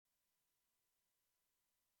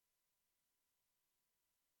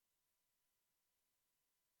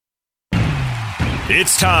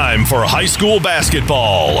It's time for high school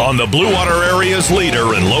basketball on the Blue Water Area's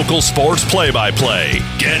leader in local sports play-by-play.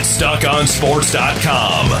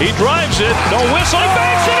 GetStuckOnSports.com. He drives it. The whistle. He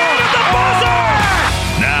banks it in at the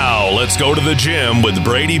buzzer. Now let's go to the gym with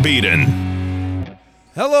Brady Beaton.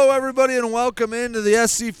 Hello, everybody, and welcome into the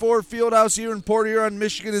SC4 Fieldhouse here in Port Huron,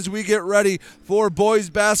 Michigan, as we get ready for boys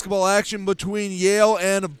basketball action between Yale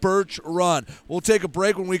and Birch Run. We'll take a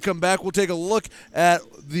break. When we come back, we'll take a look at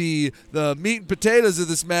the meat and potatoes of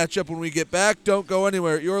this matchup when we get back. Don't go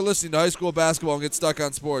anywhere. You're listening to high school basketball on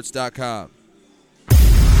GetStuckOnSports.com.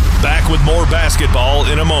 Back with more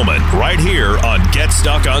basketball in a moment, right here on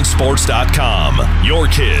GetStuckOnSports.com. Your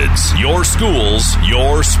kids, your schools,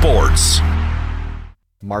 your sports.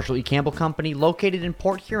 Marshall E. Campbell Company, located in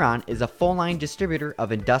Port Huron, is a full-line distributor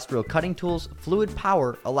of industrial cutting tools, fluid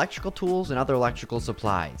power, electrical tools, and other electrical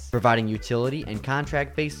supplies, providing utility and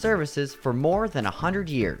contract-based services for more than 100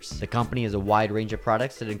 years. The company has a wide range of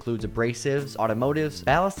products that includes abrasives, automotives,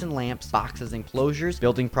 ballast and lamps, boxes and closures,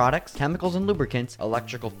 building products, chemicals and lubricants,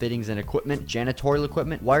 electrical fittings and equipment, janitorial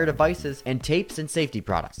equipment, wire devices, and tapes and safety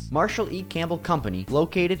products. Marshall E. Campbell Company,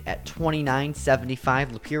 located at 2975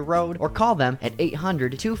 Lapeer Road, or call them at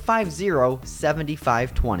 800-250-7520.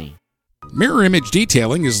 Mirror Image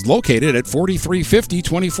Detailing is located at 4350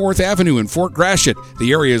 24th Avenue in Fort Gratiot,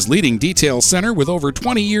 the area's leading detail center with over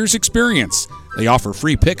 20 years' experience. They offer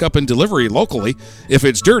free pickup and delivery locally. If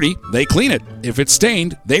it's dirty, they clean it. If it's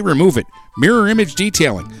stained, they remove it. Mirror Image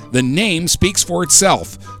Detailing. The name speaks for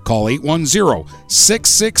itself. Call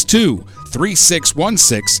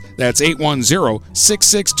 810-662-3616. That's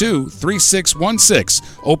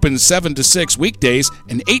 810-662-3616. Open 7 to 6 weekdays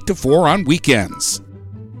and 8 to 4 on weekends.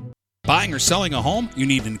 Buying or selling a home? You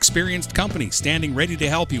need an experienced company standing ready to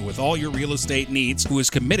help you with all your real estate needs, who is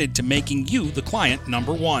committed to making you the client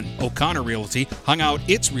number one. O'Connor Realty hung out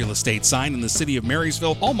its real estate sign in the city of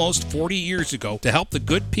Marysville almost 40 years ago to help the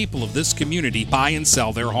good people of this community buy and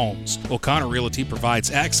sell their homes. O'Connor Realty provides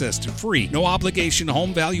access to free, no-obligation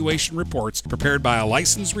home valuation reports prepared by a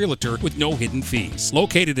licensed realtor with no hidden fees.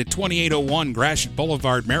 Located at 2801 Gratiot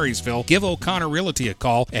Boulevard, Marysville, give O'Connor Realty a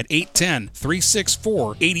call at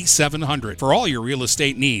 810-364-8700 for all your real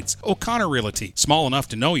estate needs. O'Connor Realty, small enough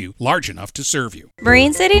to know you, large enough to serve you.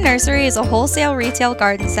 Marine City Nursery is a wholesale retail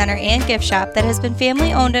garden center and gift shop that has been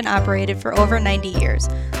family owned and operated for over 90 years.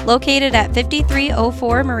 Located at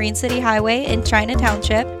 5304 Marine City Highway in China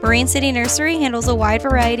Township, Marine City Nursery handles a wide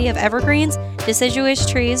variety of evergreens, deciduous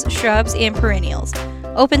trees, shrubs, and perennials.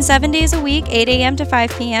 Open 7 days a week, 8 a.m. to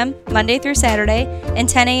 5 p.m., Monday through Saturday, and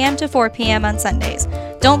 10 a.m. to 4 p.m. on Sundays.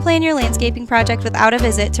 Don't plan your landscaping project without a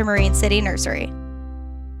visit to Marine City Nursery.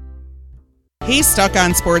 Hey, Stuck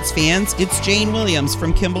on Sports fans, it's Jane Williams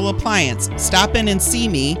from Kimball Appliance. Stop in and see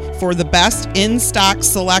me for the best in-stock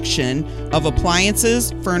selection of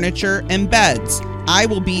appliances, furniture, and beds. I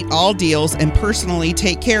will beat all deals and personally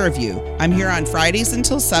take care of you. I'm here on Fridays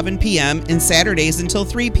until 7 p.m. and Saturdays until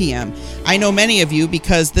 3 p.m. I know many of you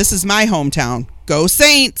because this is my hometown. Go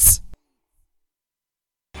Saints!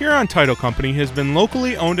 Huron Title Company has been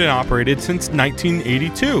locally owned and operated since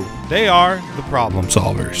 1982. They are the problem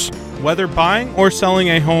solvers. Whether buying or selling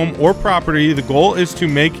a home or property, the goal is to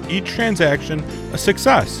make each transaction a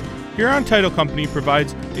success. Huron Title Company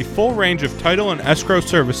provides a full range of title and escrow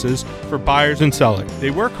services for buyers and sellers. They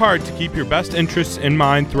work hard to keep your best interests in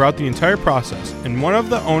mind throughout the entire process, and one of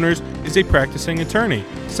the owners is a practicing attorney,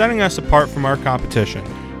 setting us apart from our competition.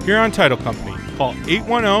 Huron Title Company. Call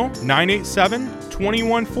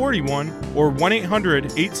 810-987-2141 or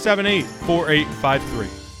 1-800-878-4853.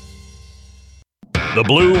 The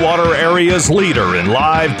Blue Water Area's leader in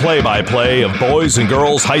live play-by-play of boys and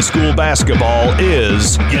girls high school basketball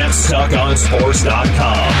is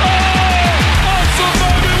GetStuckOnSports.com.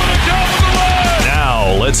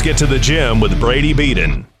 Now, let's get to the gym with Brady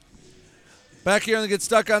Beaton. Back here on the Get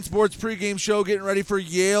Stuck on Sports pregame show, getting ready for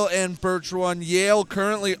Yale and Birch Run. Yale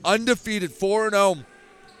currently undefeated, 4-0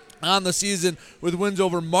 on the season with wins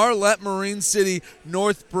over Marlette, Marine City,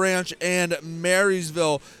 North Branch, and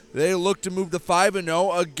Marysville. They look to move to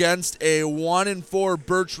 5-0 against a 1-4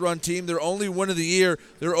 Birch Run team. Their only win of the year,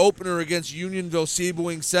 their opener against Unionville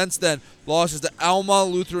Seaboing. Since then, losses to Alma,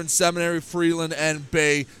 Lutheran Seminary, Freeland, and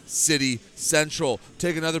Bay City Central.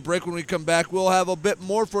 Take another break. When we come back, we'll have a bit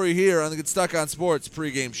more for you here on the Get Stuck on Sports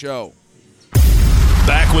pregame show.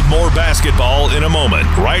 Back with more basketball in a moment,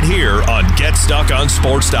 right here on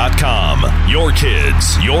GetStuckOnSports.com. Your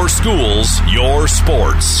kids, your schools, your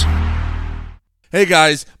sports. Hey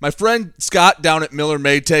guys, my friend Scott down at Miller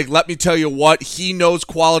Maytag, let me tell you what, he knows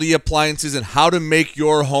quality appliances and how to make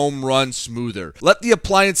your home run smoother. Let the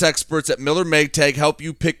appliance experts at Miller Maytag help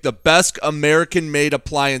you pick the best American-made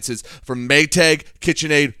appliances from Maytag,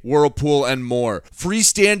 KitchenAid, Whirlpool, and more.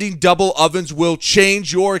 Freestanding double ovens will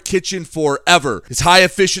change your kitchen forever. His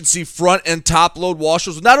high-efficiency front and top-load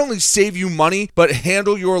washers will not only save you money, but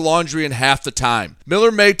handle your laundry in half the time.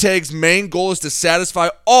 Miller Maytag's main goal is to satisfy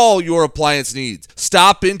all your appliance needs.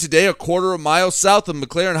 Stop in today a quarter of a mile south of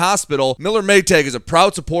McLaren Hospital. Miller Maytag is a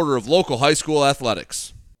proud supporter of local high school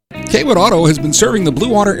athletics. Kaywood Auto has been serving the Blue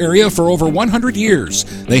Water area for over 100 years.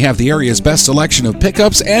 They have the area's best selection of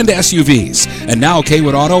pickups and SUVs. And now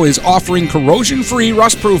Kaywood Auto is offering corrosion-free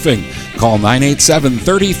rust-proofing. Call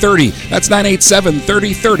 987-3030. That's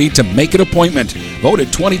 987-3030 to make an appointment.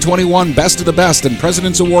 Voted 2021 Best of the Best and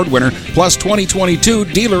President's Award winner, plus 2022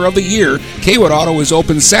 Dealer of the Year. Kaywood Auto is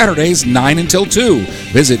open Saturdays 9 until 2.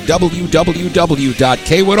 Visit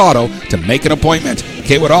www.kaywoodauto to make an appointment.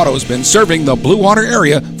 Kaywood Auto has been serving the Blue Water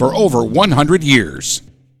area for over 100 years.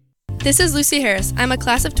 This is Lucy Harris. I'm a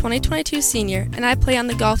class of 2022 senior, and I play on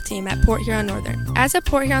the golf team at Port Huron Northern. As a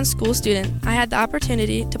Port Huron school student, I had the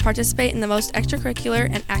opportunity to participate in the most extracurricular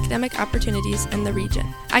and academic opportunities in the region.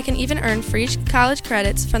 I can even earn free college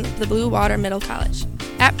credits from the Blue Water Middle College.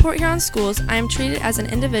 At Port Huron schools, I am treated as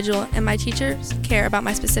an individual, and my teachers care about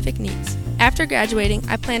my specific needs. After graduating,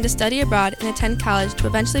 I plan to study abroad and attend college to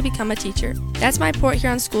eventually become a teacher. That's my Port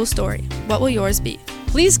Huron school story. What will yours be?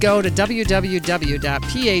 Please go to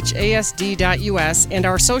www.phasd.us and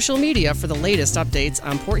our social media for the latest updates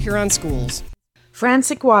on Port Huron schools.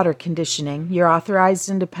 Frantic Water Conditioning, your authorized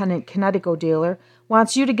independent Connecticut dealer,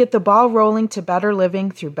 wants you to get the ball rolling to better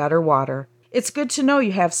living through better water. It's good to know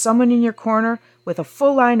you have someone in your corner with a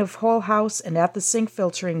full line of whole house and at-the-sink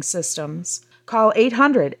filtering systems. Call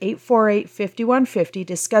 800-848-5150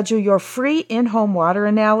 to schedule your free in-home water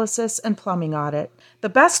analysis and plumbing audit. The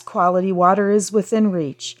best quality water is within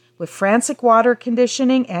reach with Frantic Water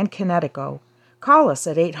Conditioning and Connecticut. Call us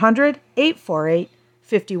at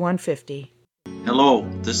 800-848-5150. Hello,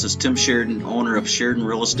 this is Tim Sheridan, owner of Sheridan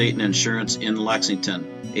Real Estate and Insurance in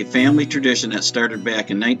Lexington, a family tradition that started back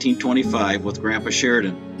in 1925 with Grandpa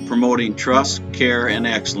Sheridan. Promoting trust, care, and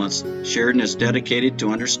excellence, Sheridan is dedicated to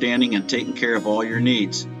understanding and taking care of all your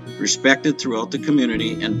needs. Respected throughout the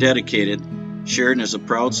community and dedicated, Sheridan is a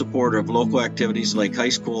proud supporter of local activities like high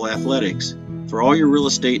school athletics. For all your real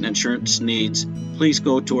estate and insurance needs, please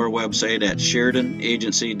go to our website at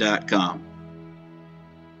SheridanAgency.com.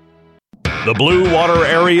 The Blue Water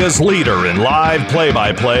area's leader in live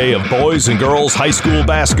play-by-play of boys and girls high school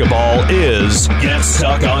basketball is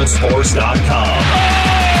GetStuckOnSports.com.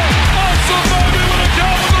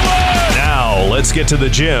 Now, let's get to the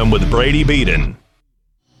gym with Brady Beaton.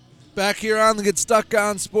 Back here on the Get Stuck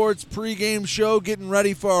on Sports pregame show, getting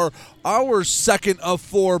ready for our second of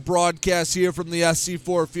four broadcasts here from the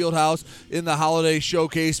SC4 Fieldhouse in the holiday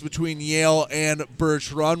showcase between Yale and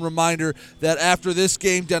Birch Run. Reminder that after this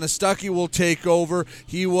game, Dennis Stuckey will take over.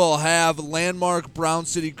 He will have Landmark Brown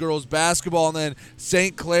City girls basketball and then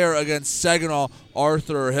St. Clair against Saginaw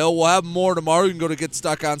Arthur Hill. We'll have more tomorrow. You can go to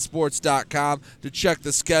GetStuckOnSports.com to check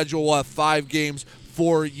the schedule. We'll have 5 games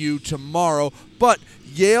for you tomorrow. But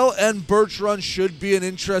Yale and Birch Run should be an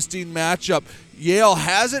interesting matchup. Yale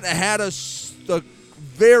hasn't had a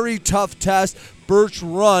very tough test. Birch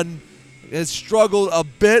Run has struggled a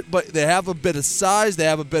bit, but they have a bit of size. They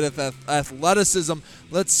have a bit of athleticism.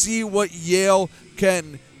 Let's see what Yale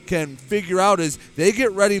can figure out as they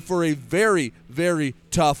get ready for a very, very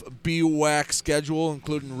tough BWAC schedule,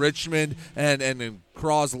 including Richmond and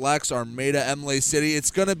Croslex, Armada, Emily City.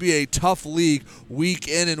 It's going to be a tough league week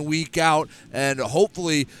in and week out, and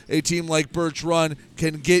hopefully a team like Birch Run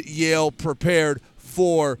can get Yale prepared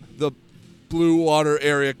for the Blue Water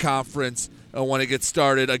Area Conference when it gets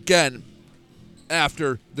started again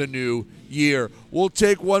after the new year. We'll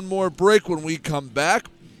take one more break. When we come back,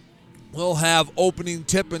 we'll have opening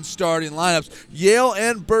tip and starting lineups. Yale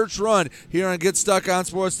and Birch Run here on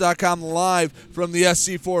GetStuckOnSports.com live from the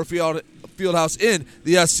SC4 Fieldhouse in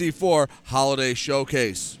the SC4 Holiday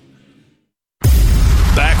Showcase.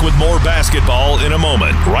 Back with more basketball in a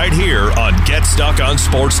moment, right here on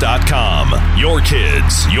GetStuckOnSports.com. Your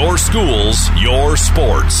kids, your schools, your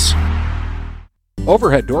sports.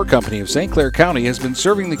 Overhead Door Company of St. Clair County has been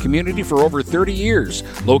serving the community for over 30 years.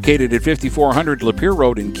 Located at 5400 Lapeer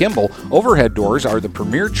Road in Kimball, Overhead Doors are the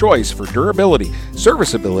premier choice for durability,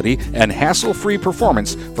 serviceability, and hassle-free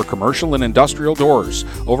performance for commercial and industrial doors.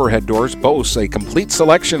 Overhead Doors boasts a complete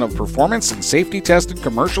selection of performance and safety-tested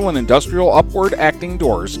commercial and industrial upward-acting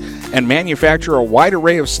doors and manufacture a wide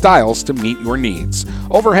array of styles to meet your needs.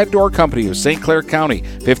 Overhead Door Company of St. Clair County,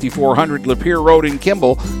 5400 Lapeer Road in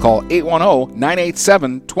Kimball. Call 810-987-2185.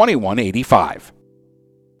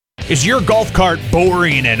 Is your golf cart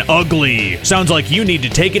boring and ugly? Sounds like you need to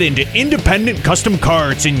take it into Independent Custom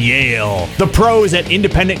Carts in Yale. The pros at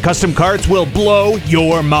Independent Custom Carts will blow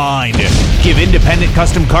your mind. Give Independent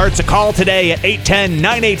Custom Carts a call today at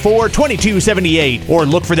 810-984-2278 or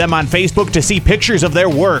look for them on Facebook to see pictures of their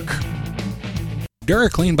work.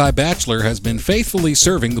 DuraClean by Bachelor has been faithfully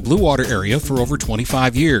serving the Blue Water area for over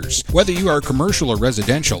 25 years. Whether you are commercial or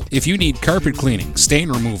residential, if you need carpet cleaning, stain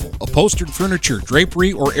removal, upholstered furniture,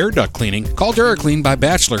 drapery, or air duct cleaning, call DuraClean by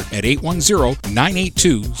Bachelor at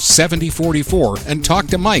 810-982-7044 and talk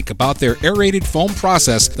to Mike about their aerated foam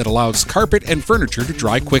process that allows carpet and furniture to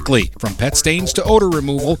dry quickly. From pet stains to odor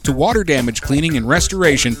removal to water damage cleaning and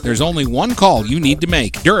restoration, there's only one call you need to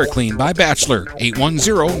make. DuraClean by Bachelor,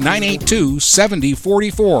 810-982-7044.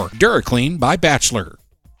 DuraClean by Bachelor.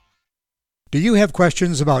 Do you have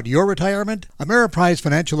questions about your retirement? Ameriprise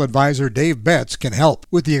financial advisor Dave Betts can help.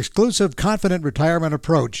 With the exclusive Confident Retirement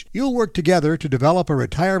Approach, you'll work together to develop a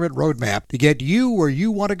retirement roadmap to get you where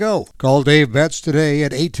you want to go. Call Dave Betts today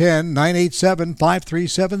at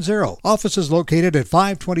 810-987-5370. Office is located at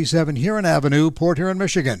 527 Huron Avenue, Port Huron,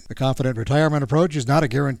 Michigan. The Confident Retirement Approach is not a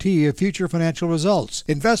guarantee of future financial results.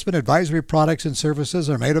 Investment advisory products and services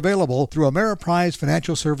are made available through Ameriprise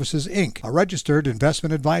Financial Services, Inc., a registered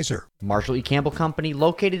investment advisor. Marshall E. Campbell Company,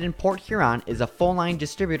 located in Port Huron, is a full-line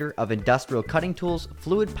distributor of industrial cutting tools,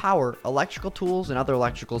 fluid power, electrical tools, and other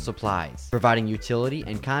electrical supplies, providing utility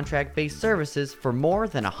and contract-based services for more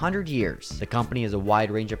than 100 years. The company has a wide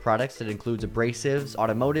range of products that includes abrasives,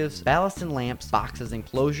 automotives, ballast and lamps, boxes and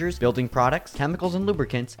closures, building products, chemicals and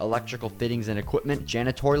lubricants, electrical fittings and equipment,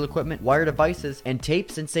 janitorial equipment, wire devices, and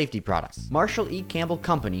tapes and safety products. Marshall E. Campbell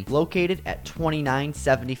Company, located at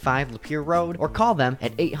 2975 Lapeer Road, or call them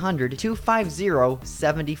at 800-250-7520.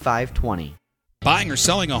 Buying or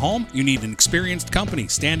selling a home? You need an experienced company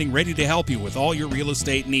standing ready to help you with all your real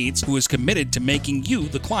estate needs, who is committed to making you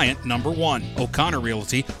the client number one. O'Connor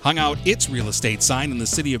Realty hung out its real estate sign in the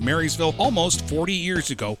city of Marysville almost 40 years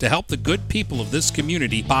ago to help the good people of this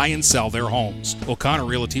community buy and sell their homes. O'Connor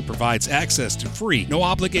Realty provides access to free,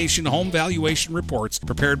 no-obligation home valuation reports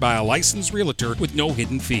prepared by a licensed realtor with no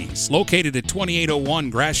hidden fees. Located at 2801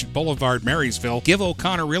 Gratiot Boulevard, Marysville, give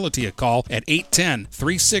O'Connor Realty a call at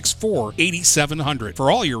 810-364-8700 for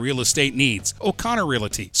all your real estate needs. O'Connor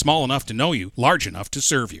Realty, small enough to know you, large enough to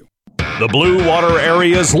serve you. The Blue Water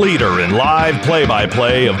area's leader in live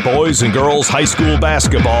play-by-play of boys and girls high school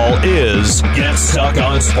basketball is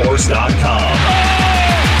GetStuckOnSports.com.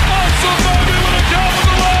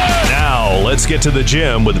 Now, let's get to the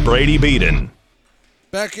gym with Brady Beaton.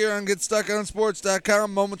 Back here on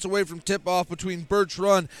GetStuckOnSports.com, moments away from tip-off between Birch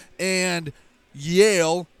Run and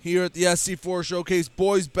Yale here at the SC4 Showcase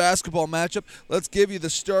boys basketball matchup. Let's give you the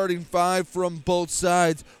starting five from both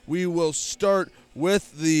sides. We will start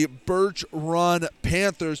with the Birch Run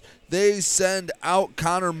Panthers. They send out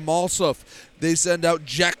Connor Malsoff. They send out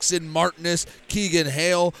Jackson Martinez, Keegan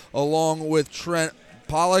Hale, along with Trent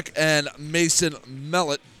Pollock and Mason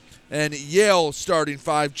Mellett. And Yale starting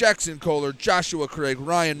five, Jackson Kohler, Joshua Craig,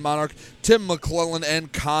 Ryan Monarch, Tim McClellan,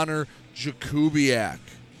 and Connor Jakubiak.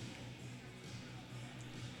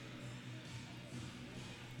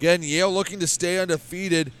 Again, Yale looking to stay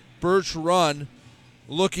undefeated. Birch Run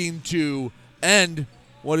looking to end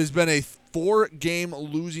what has been a 4-game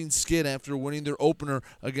losing skid after winning their opener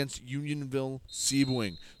against Unionville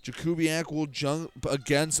Seaboing. Jakubiak will jump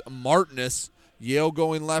against Martinez. Yale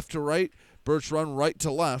going left to right. Birch Run right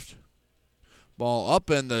to left. Ball up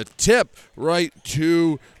and the tip right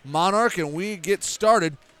to Monarch, and we get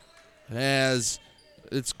started as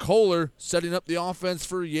it's Kohler setting up the offense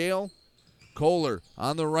for Yale. Kohler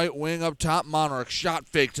on the right wing up top. Monarch shot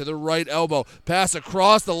fake to the right elbow. Pass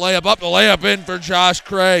across, the layup up, the layup in for Josh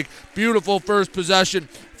Craig. Beautiful first possession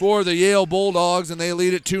for the Yale Bulldogs, and they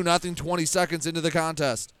lead it 2-0, 20 seconds into the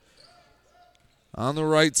contest. On the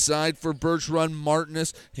right side for Birch Run,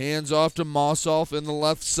 Martinez. Hands off to Mossoff in the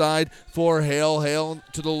left side for Hale. Hale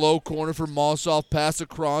to the low corner for Mossoff. Pass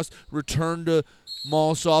across. Return to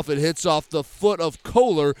Mossoff. It hits off the foot of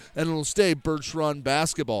Kohler, and it'll stay Birch Run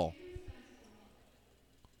basketball.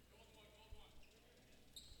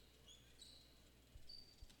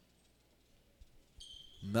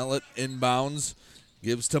 Mellett inbounds.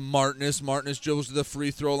 Gives to Martinez. Martinez dribbles to the free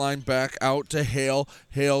throw line. Back out to Hale.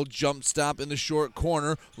 Hale jump stop in the short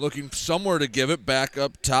corner. Looking somewhere to give it. Back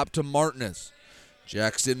up top to Martinez.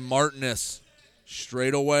 Jackson Martinez.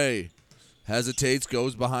 Straight away. Hesitates.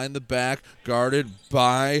 Goes behind the back. Guarded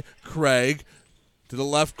by Craig. To the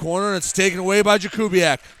left corner, and it's taken away by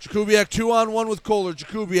Jakubiak. Jakubiak 2-on-1 with Kohler.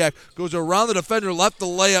 Jakubiak goes around the defender. Left the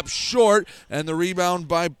layup short. And the rebound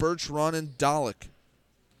by Birch Run and Dalek.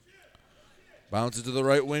 Bounces to the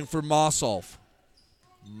right wing for Mossolf.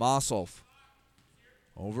 Mossolf.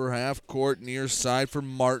 Over half court, near side for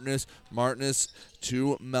Martinez. Martinez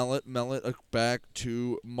to Mellett. Mellett back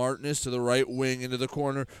to Martinez to the right wing into the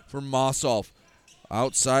corner for Mossolf.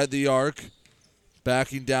 Outside the arc.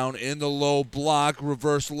 Backing down in the low block.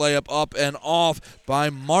 Reverse layup up and off by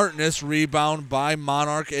Martinez. Rebound by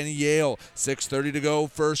Monarch and Yale. 6:30 to go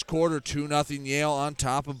first quarter. 2-0 Yale on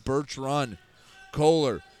top of Birch Run.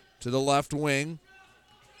 Kohler to the left wing,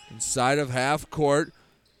 inside of half court.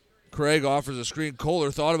 Craig offers a screen.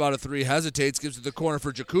 Kohler thought about a three, hesitates, gives it to the corner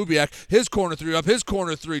for Jakubiak. His corner three up, his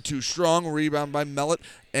corner three too strong. Rebound by Mellett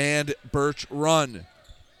and Birch Run.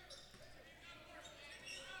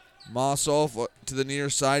 Mossolf to the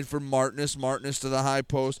near side for Martinez. Martinez to the high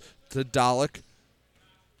post to Dalek.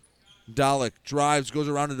 Dalek drives, goes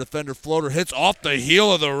around the defender, floater, hits off the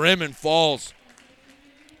heel of the rim and falls.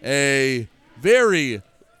 A very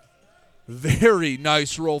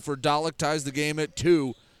nice roll for Dalek. Ties the game at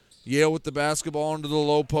 2. Yale with the basketball into the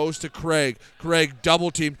low post to Craig. Craig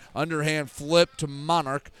double teamed. Underhand flip to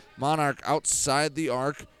Monarch. Monarch outside the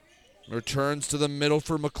arc. Returns to the middle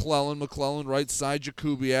for McClellan. McClellan right side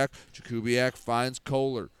Jakubiak. Jakubiak finds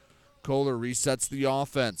Kohler. Kohler resets the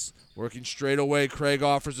offense. Working straight away. Craig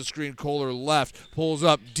offers a screen. Kohler left. Pulls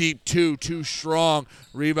up deep two. Too strong.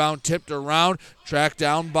 Rebound tipped around. Tracked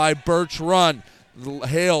down by Birch Run.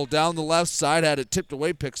 Hale down the left side, had it tipped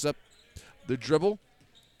away, picks up the dribble.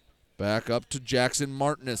 Back up to Jackson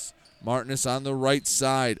Martinez. Martinez on the right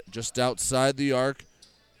side, just outside the arc.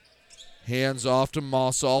 Hands off to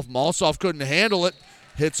Mossolf. Mossolf couldn't handle it.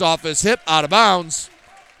 Hits off his hip, out of bounds.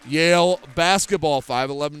 Yale basketball,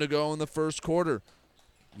 5:11 to go in the first quarter.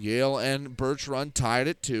 Yale and Birch Run tied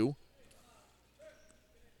at 2.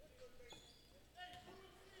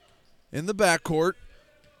 In the backcourt,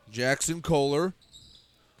 Jackson Kohler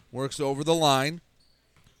works over the line,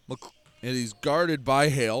 and he's guarded by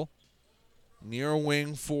Hale. Near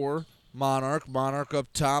wing for Monarch. Monarch up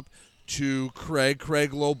top to Craig.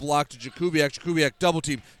 Craig low block to Jakubiak. Jakubiak double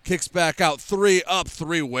team. Kicks back out. 3 up.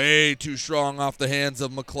 3 way too strong off the hands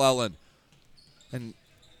of McClellan. And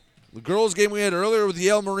the girls' game we had earlier with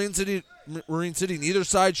Yale Marine City, neither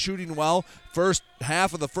side shooting well. First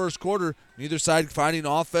half of the first quarter, neither side finding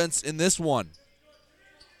offense in this one.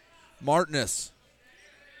 Martinez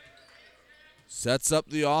sets up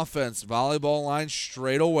the offense. Volleyball line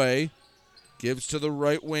straight away. Gives to the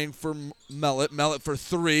right wing for Mellett. Mellett for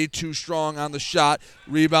 3. Too strong on the shot.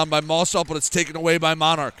 Rebound by Mossolf, but it's taken away by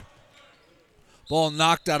Monarch. Ball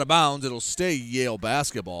knocked out of bounds. It'll stay Yale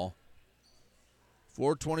basketball.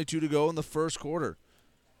 4:22 to go in the first quarter.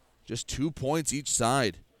 Just 2 points each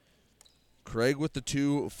side. Craig with the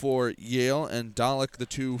 2 for Yale and Dalek the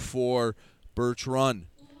 2 for Birch Run.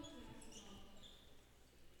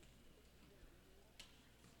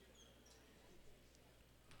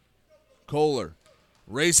 Kohler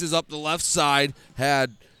races up the left side. He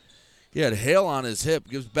had Hale on his hip.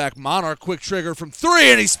 Gives back Monarch. Quick trigger from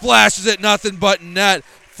 3, and he splashes it. Nothing but net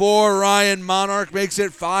for Ryan. Monarch makes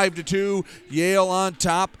it 5-2. Yale on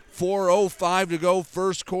top. 4:05 to go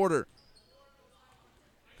first quarter.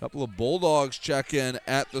 A couple of Bulldogs check in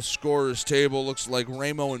at the scorer's table. Looks like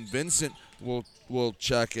Ramo and Vincent will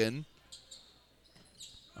check in.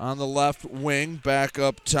 On the left wing, back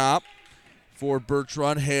up top. For Birch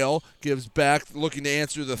Run, Hale gives back, looking to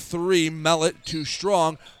answer the 3. Mellett too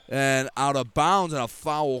strong and out of bounds, and a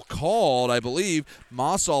foul called, I believe.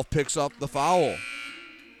 Mossolf picks up the foul.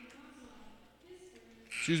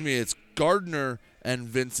 It's Gardner and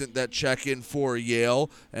Vincent that check in for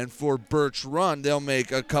Yale. And for Birch Run, they'll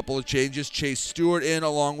make a couple of changes. Chase Stewart in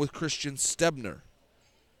along with Christian Stebner.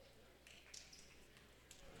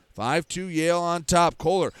 5-2 Yale on top.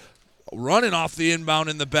 Kohler running off the inbound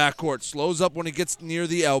in the backcourt. Slows up when he gets near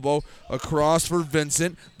the elbow. Across for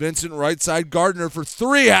Vincent. Vincent right side. Gardner for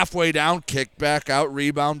 3 halfway down. Kick back out.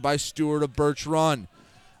 Rebound by Stewart of Birch Run.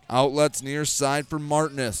 Outlets near side for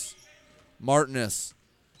Martinez. Martinez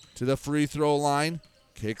to the free throw line.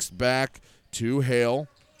 Kicks back to Hale.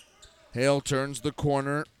 Hale turns the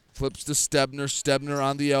corner. Flips to Stebner. Stebner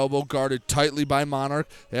on the elbow. Guarded tightly by Monarch.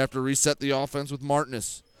 They have to reset the offense with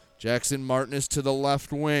Martinez. Jackson Martinez to the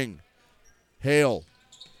left wing. Hale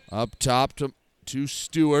up top to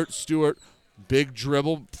Stewart. Stewart, big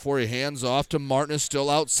dribble before he hands off to Martinez, still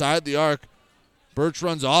outside the arc. Birch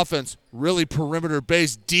runs offense, really perimeter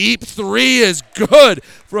based. Deep three is good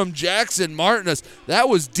from Jackson Martinez. That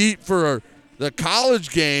was deep for the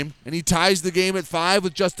college game, and he ties the game at 5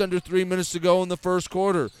 with just under 3 minutes to go in the first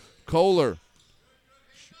quarter. Kohler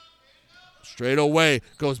straight away,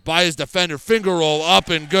 goes by his defender, finger roll up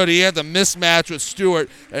and good. He had the mismatch with Stewart,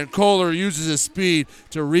 and Kohler uses his speed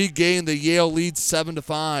to regain the Yale lead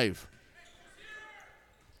 7-5.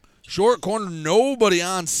 Short corner, nobody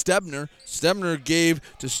on Stebner. Stebner gave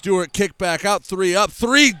to Stewart, kick back out, 3 up,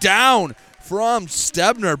 3 down from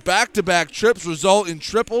Stebner. Back-to-back trips result in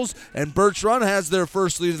triples, and Birch Run has their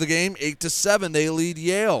first lead of the game, 8-7. They lead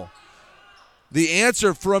Yale. The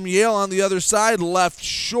answer from Yale on the other side, left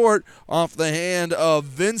short off the hand of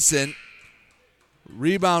Vincent.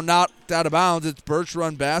 Rebound knocked out of bounds. It's Birch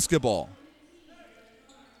Run basketball.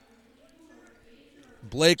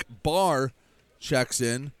 Blake Barr checks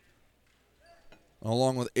in,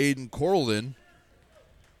 along with Aiden Corlin.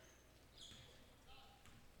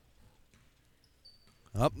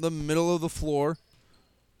 Up the middle of the floor,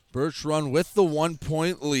 Birch Run with the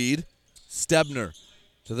 1-point lead. Stebner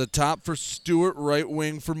to the top for Stewart, right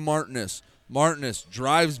wing for Martinez. Martinez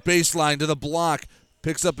drives baseline to the block,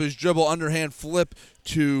 picks up his dribble, underhand flip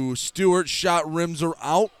to Stewart. Shot rims are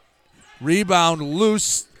out. Rebound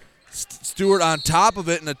loose. Stewart on top of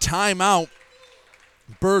it, and a timeout.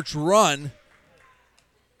 Birch Run.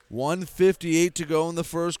 1:58 to go in the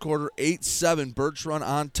first quarter. 8-7. Birch Run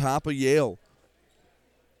on top of Yale.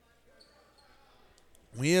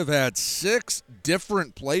 We have had 6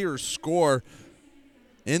 different players score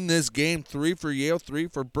in this game. 3 for Yale, 3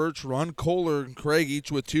 for Birch Run. Kohler and Craig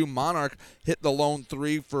each with 2. Monarch hit the lone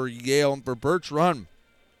 3 for Yale. And for Birch Run,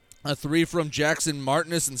 a 3 from Jackson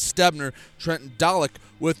Martinez and Stebner. Trenton Dollick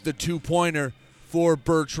with the 2-pointer for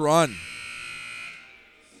Birch Run.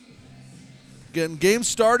 Getting game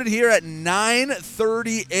started here at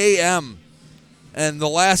 9:30 a.m. And the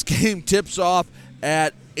last game tips off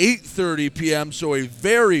at 8:30 p.m. So a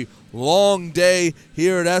very long day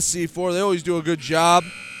here at SC4. They always do a good job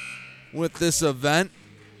with this event.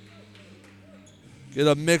 Get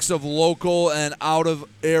a mix of local and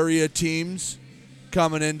out-of-area teams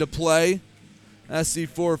coming into play.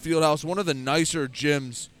 SC4 Fieldhouse, one of the nicer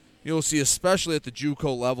gyms you'll see, especially at the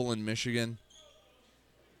JUCO level in Michigan.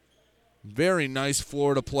 Very nice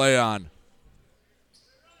floor to play on.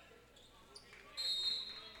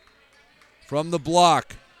 From the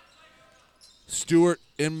block, Stewart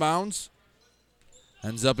inbounds.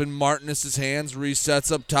 Ends up in Martinez's hands.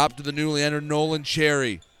 Resets up top to the newly entered Nolan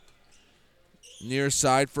Cherry. Near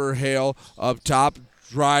side for Hale. Up top,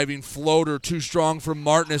 driving floater. Too strong for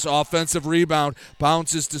Martinez. Offensive rebound.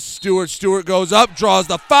 Bounces to Stewart. Stewart goes up, draws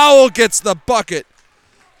the foul, gets the bucket.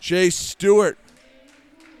 Chase Stewart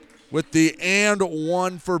with the and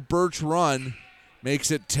 1 for Birch Run.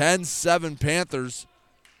 Makes it 10-7 Panthers.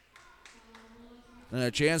 And a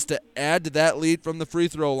chance to add to that lead from the free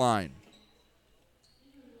throw line.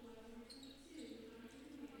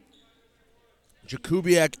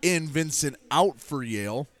 Jakubiak in, Vincent out for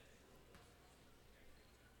Yale.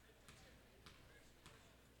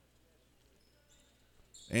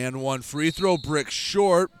 And 1 free throw, Brick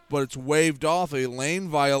short, but it's waved off. A lane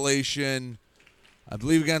violation, I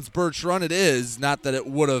believe, against Birch Run. It is, not that it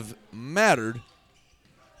would have mattered.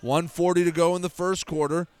 1:40 to go in the first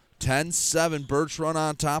quarter. 10-7, Birch Run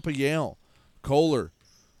on top of Yale. Kohler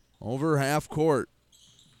over half court.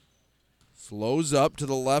 Slows up to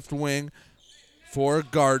the left wing for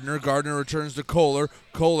Gardner. Gardner returns to Kohler.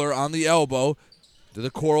 Kohler on the elbow to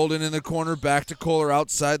the Corlin in the corner. Back to Kohler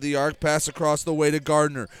outside the arc. Pass across the way to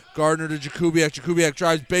Gardner. Gardner to Jakubiak. Jakubiak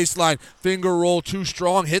drives baseline. Finger roll too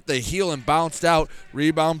strong. Hit the heel and bounced out.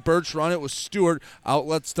 Rebound Birch Run. It was Stewart.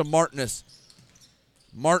 Outlets to Martinez.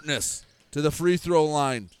 Martinez to the free throw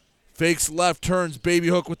line. Fakes left, turns, baby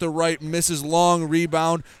hook with the right, misses long.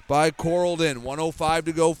 Rebound by Corlin. 1:05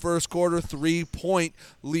 to go first quarter. 3-point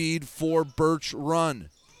lead for Birch Run.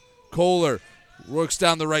 Kohler works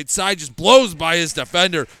down the right side, just blows by his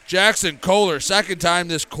defender. Jackson Kohler, second time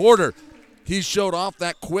this quarter. He showed off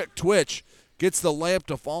that quick twitch. Gets the layup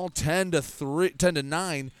to fall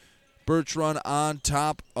 10-9. Birch Run on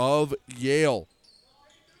top of Yale.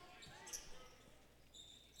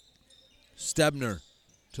 Stebner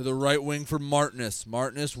to the right wing for Martinez.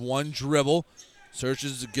 Martinez, 1 dribble.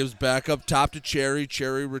 Searches, gives back up top to Cherry.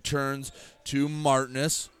 Cherry returns to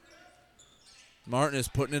Martinez. Martinez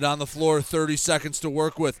putting it on the floor. 30 seconds to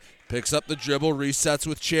work with. Picks up the dribble, resets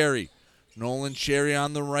with Cherry. Nolan Cherry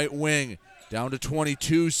on the right wing. Down to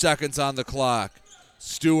 22 seconds on the clock.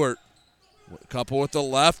 Stewart, a couple with the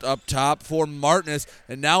left, up top for Martinez.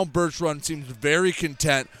 And now Birch Run seems very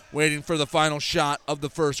content, waiting for the final shot of the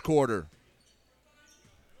first quarter.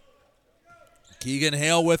 Keegan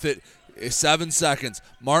Hale with it, 7 seconds.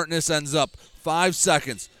 Martinez ends up 5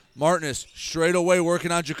 seconds. Martinez straight away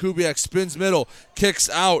working on Jakubiak, spins middle, kicks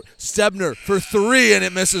out. Stebner for three, and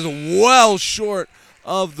it misses well short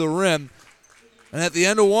of the rim. And at the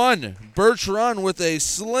end of one, Birch Run with a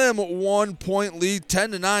slim 1-point lead,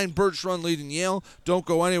 10-9. Birch Run leading Yale. Don't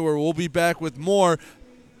go anywhere. We'll be back with more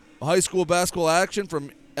high school basketball action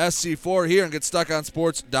from SC4 here and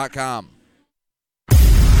GetStuckOnSports.com.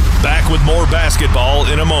 Back with more basketball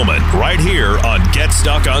in a moment, right here on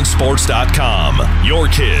GetStuckOnSports.com. Your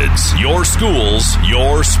kids, your schools,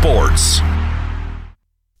 your sports.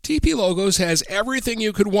 TP Logos has everything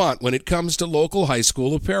you could want when it comes to local high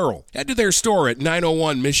school apparel. Head to their store at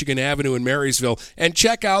 901 Michigan Avenue in Marysville and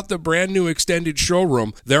check out the brand new extended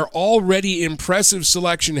showroom. Their already impressive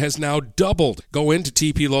selection has now doubled. Go into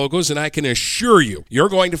TP Logos and I can assure you, you're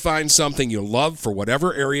going to find something you love for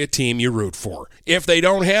whatever area team you root for. If they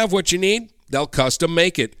don't have what you need, they'll custom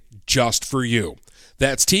make it just for you.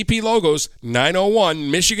 That's TP Logos, 901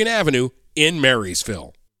 Michigan Avenue in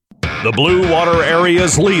Marysville. The Blue Water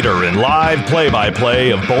Area's leader in live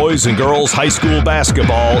play-by-play of boys and girls high school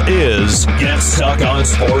basketball is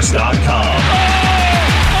GetStuckOnSports.com.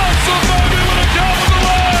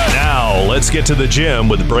 Now, let's get to the gym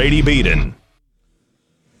with Brady Beaton.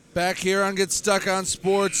 Back here on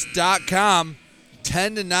GetStuckOnSports.com,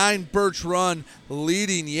 10-9 Birch Run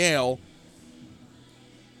leading Yale.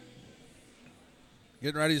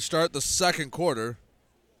 Getting ready to start the second quarter.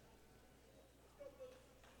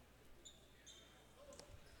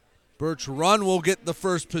 Birch Run will get the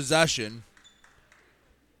first possession.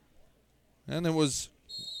 And it was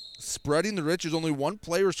spreading the riches. Only one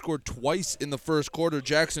player scored twice in the first quarter.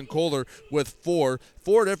 Jackson Kohler with four.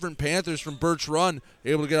 Four different Panthers from Birch Run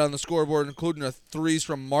able to get on the scoreboard, including a threes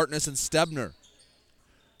from Martinez and Stebner.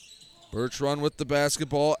 Birch Run with the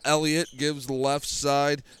basketball. Elliott gives the left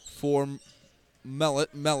side for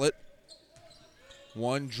Mellett. Mellett.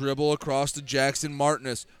 One dribble across to Jackson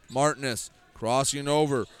Martinez. Martinez crossing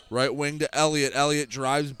over, right wing to Elliott. Elliott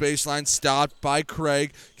drives baseline, stopped by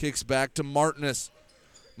Craig, kicks back to Martinez.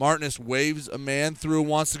 Martinez waves a man through,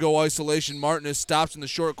 wants to go isolation. Martinez stops in the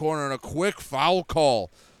short corner and a quick foul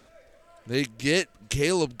call. They get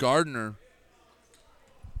Caleb Gardner.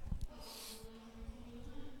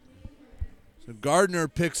 So Gardner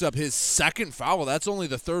picks up his second foul. That's only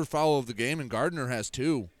the third foul of the game, and Gardner has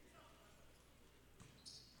two.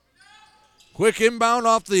 Quick inbound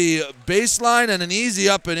off the baseline and an easy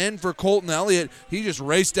up and in for Colton Elliott. He just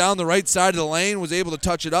raced down the right side of the lane, was able to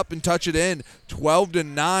touch it up and touch it in.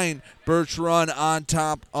 12-9, Birch Run on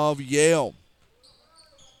top of Yale.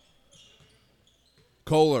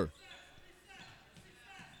 Kohler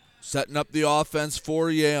setting up the offense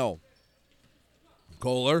for Yale.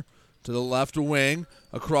 Kohler to the left wing,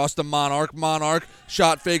 across to Monarch. Monarch,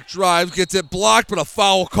 shot fake drives, gets it blocked, but a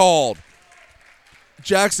foul called.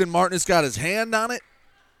 Jackson Martinez got his hand on it.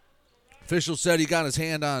 Official said he got his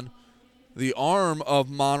hand on the arm of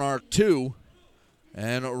Monarch too.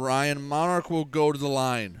 And Ryan Monarch will go to the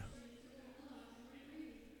line.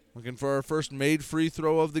 Looking for our first made free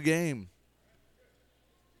throw of the game.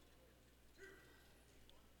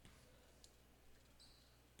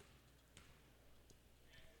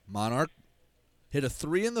 Monarch hit a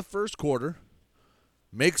three in the first quarter.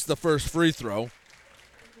 Makes the first free throw.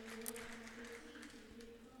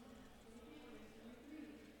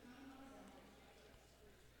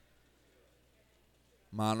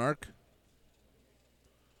 Monarch.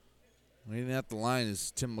 Waiting at the line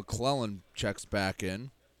as Tim McClellan checks back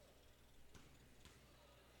in.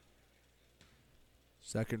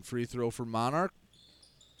 Second free throw for Monarch.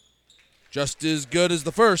 Just as good as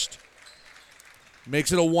the first.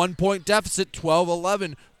 Makes it a 1-point deficit,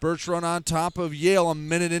 12-11. Birch Run on top of Yale a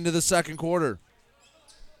minute into the second quarter.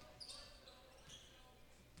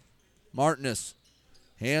 Martinez.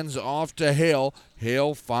 Hands off to Hale.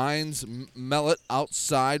 Hale finds Mellett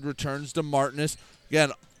outside, returns to Martinez.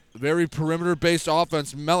 Again, very perimeter-based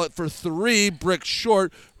offense. Mellett for three, brick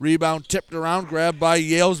short. Rebound tipped around, grabbed by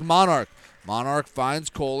Yale's Monarch. Monarch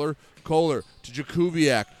finds Kohler. Kohler to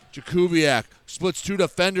Jakubiak. Jakubiak splits two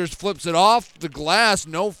defenders, flips it off the glass.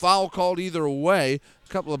 No foul called either way. A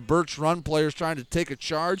couple of Birch Run players trying to take a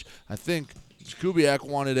charge. I think Jakubiak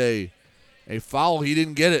wanted a foul. He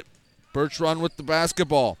didn't get it. Birch Run with the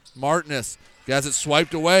basketball. Martinez Gets it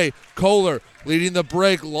swiped away. Kohler leading the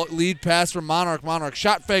break. Lead pass from Monarch. Monarch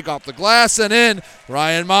shot fake off the glass and in.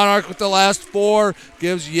 Ryan Monarch with the last 4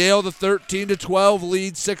 gives Yale the 13-12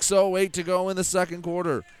 lead. 6:08 to go in the second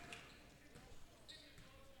quarter.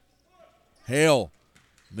 Hale,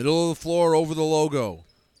 middle of the floor over the logo.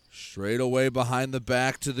 Straight away behind the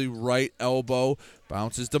back to the right elbow.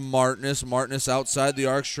 Bounces to Martinez. Martinez outside the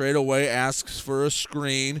arc straight away. Asks for a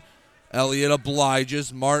screen. Elliott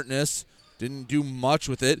obliges. Martinez didn't do much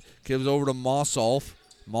with it. Gives over to Mossolf.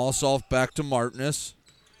 Mossolf back to Martinez.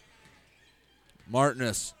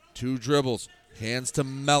 Martinez, 2 dribbles. Hands to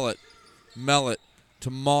Mellett. Mellett to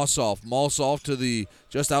Mossolf. Mossolf to the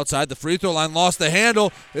just outside the free throw line. Lost the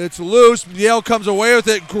handle. It's loose. Yale comes away with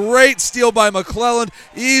it. Great steal by McClellan.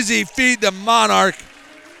 Easy feed to Monarch.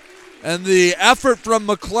 And the effort from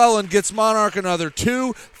McClellan gets Monarch another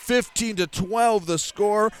 2. 15-12 the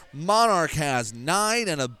score. Monarch has 9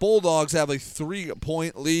 and the Bulldogs have a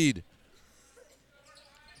 3-point lead.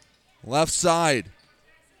 Left side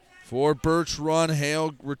for Birch run.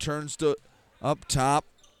 Hale returns to up top.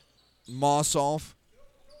 Mossolf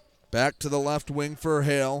back to the left wing for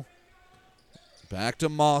Hale. Back to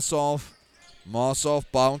Mossolf. Mossolf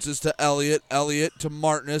bounces to Elliott. Elliott to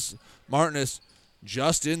Martinez. Martinez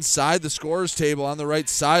just inside the scorer's table on the right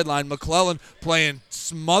sideline. McClellan playing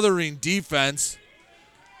smothering defense.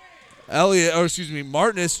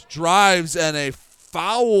 Martinez drives and a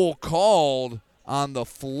foul called on the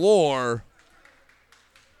floor.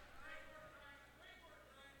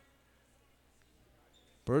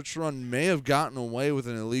 Bertrand may have gotten away with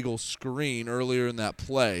an illegal screen earlier in that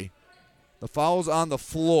play. The foul's on the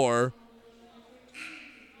floor.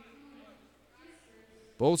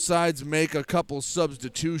 Both sides make a couple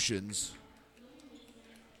substitutions.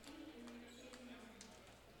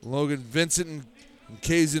 Logan Vincent and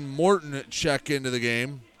Kazin Morton check into the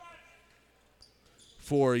game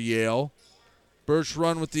for Yale. Birch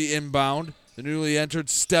run with the inbound. The newly entered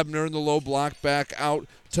Stebner in the low block back out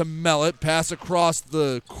to Mellett. Pass across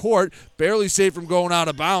the court. Barely saved from going out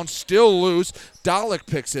of bounds. Still loose. Dalek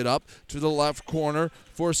picks it up to the left corner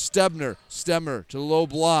for Stebner. Stebner to the low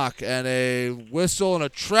block. And a whistle and a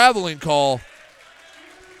traveling call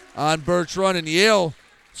on Birch run. And Yale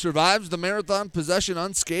survives the marathon possession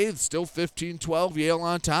unscathed. Still 15-12. Yale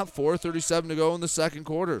on top. 4:37 to go in the second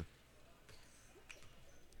quarter.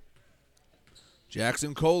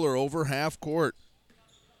 Jackson Kohler over half court.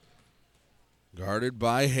 Guarded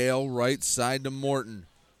by Hale, right side to Morton.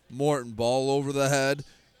 Morton, ball over the head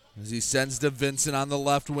as he sends to Vincent on the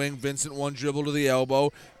left wing. Vincent 1 dribble to the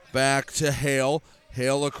elbow. Back to Hale.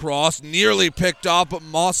 Hale across, nearly picked off, but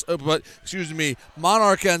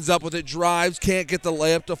Monarch ends up with it. Drives, can't get the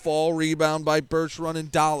layup to fall. Rebound by Birch running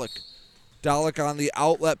Dalek. Dalek on the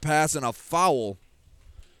outlet pass and a foul.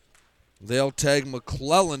 They'll tag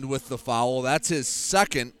McClelland with the foul. That's his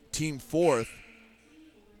second, team 4th.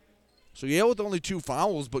 So Yale with only 2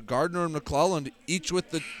 fouls, but Gardner and McClelland each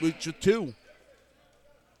with 2.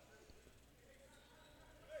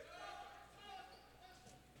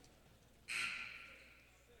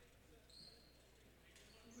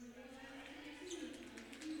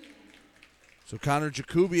 So Connor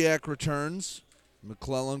Jakubiak returns.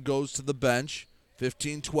 McClelland goes to the bench.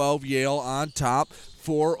 15-12, Yale on top.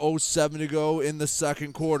 4:07 to go in the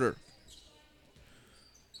second quarter.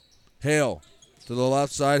 Hale to the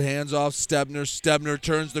left side, hands off Stebner. Stebner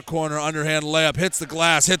turns the corner, underhand layup, hits the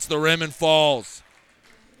glass, hits the rim, and falls.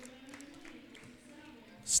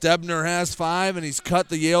 Stebner has 5, and he's cut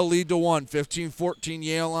the Yale lead to 1. 15-14,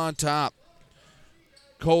 Yale on top.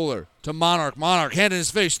 Kohler to Monarch. Monarch, hand in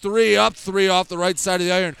his face, 3 up, 3 off the right side of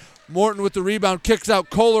the iron. Morton with the rebound, kicks out.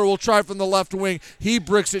 Kohler will try from the left wing. He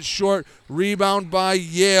bricks it short. Rebound by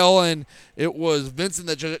Yale, and it was Vincent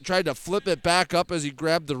that tried to flip it back up as he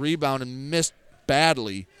grabbed the rebound and missed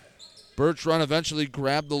badly. Birch run eventually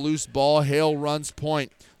grabbed the loose ball. Hale runs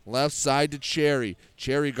point. Left side to Cherry.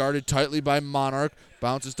 Cherry guarded tightly by Monarch.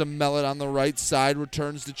 Bounces to Mellett on the right side.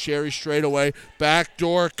 Returns to Cherry straight away.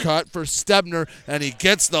 Backdoor cut for Stebner, and he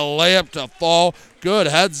gets the layup to fall. Good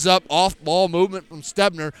heads up off-ball movement from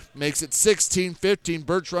Stebner. Makes it 16-15.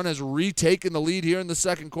 Birch run has retaken the lead here in the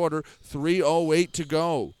second quarter. 3:08 to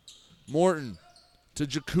go. Morton to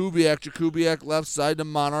Jakubiak. Jakubiak left side to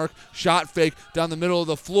Monarch. Shot fake down the middle of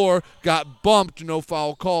the floor. Got bumped. No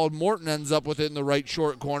foul called. Morton ends up with it in the right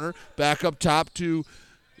short corner. Back up top to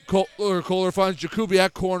Kohler. Kohler finds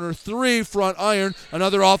Jakubiak. Corner 3. Front iron.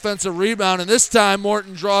 Another offensive rebound. And this time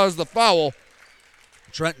Morton draws the foul.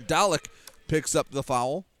 Trent Dalek picks up the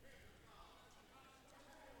foul.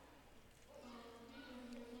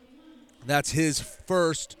 That's his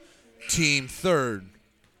first, team 3rd.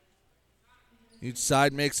 Each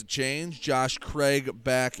side makes a change. Josh Craig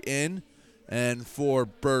back in. And for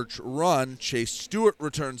Birch Run, Chase Stewart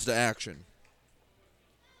returns to action.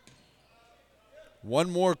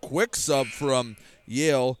 One more quick sub from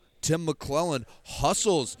Yale. Tim McClellan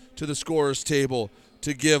hustles to the scorer's table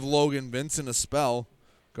to give Logan Vincent a spell.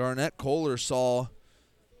 Garnett Kohler saw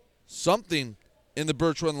something in the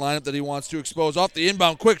Birch Run lineup that he wants to expose. Off the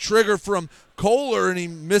inbound, quick trigger from Kohler, and he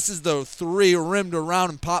misses the three, rimmed around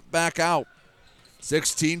and popped back out.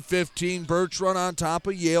 16-15, Birch Run on top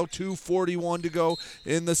of Yale, 2:41 to go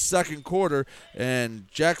in the second quarter, and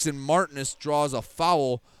Jackson Martinez draws a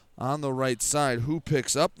foul on the right side. Who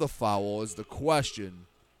picks up the foul is the question.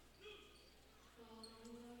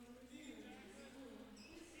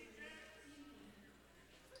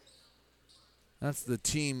 That's the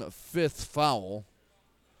team fifth foul.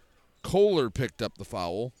 Kohler picked up the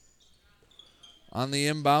foul. On the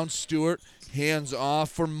inbound, Stewart hands off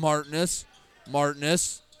for Martinez.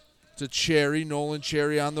 Martinez to Cherry. Nolan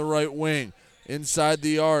Cherry on the right wing. Inside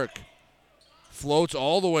the arc. Floats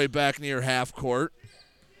all the way back near half court.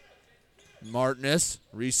 Martinez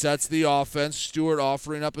resets the offense. Stewart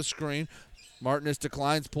offering up a screen. Martinez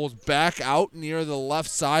declines, pulls back out near the left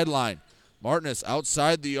sideline. Martinez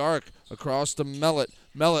outside the arc across to Mellett.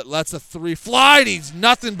 Mellett lets a three fly, and he's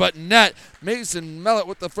nothing but net. Mason Mellett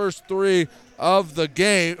with the first three of the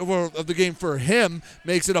game for him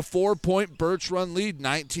makes it a 4-point Birch Run lead,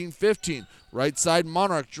 19-15. Right side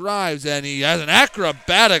Monarch drives, and he has an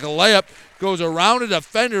acrobatic layup. Goes around a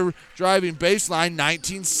defender, driving baseline,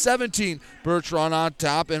 19-17. Birch Run on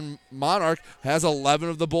top, and Monarch has 11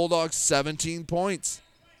 of the Bulldogs' 17 points.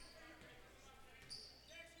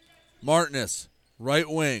 Martinez, right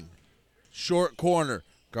wing, short corner,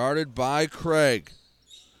 guarded by Craig.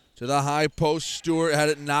 To the high post, Stewart had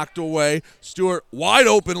it knocked away. Stewart, wide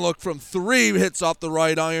open look from three, hits off the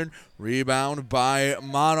right iron. Rebound by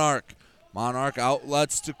Monarch. Monarch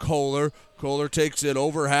outlets to Kohler. Kohler takes it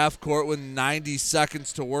over half court with 90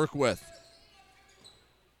 seconds to work with.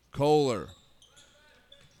 Kohler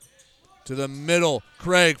to the middle.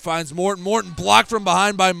 Craig finds Morton. Morton blocked from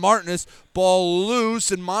behind by Martinez. Ball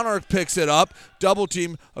loose, and Monarch picks it up. Double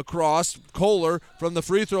team across. Kohler from the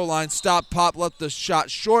free throw line. Stop, pop, let the shot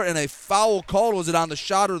short, and a foul called. Was it on the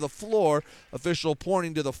shot or the floor? Official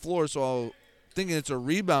pointing to the floor, so I'm thinking it's a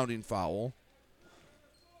rebounding foul.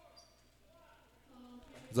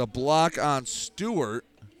 The block on Stewart.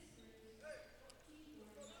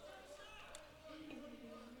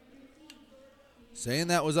 Saying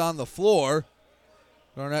that was on the floor.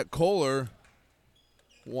 Garnett Kohler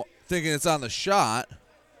thinking it's on the shot.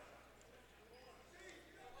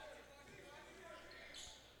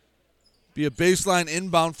 Be a baseline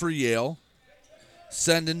inbound for Yale.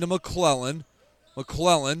 Send into McClellan.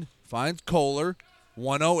 McClellan finds Kohler.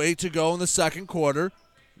 1:08 to go in the second quarter.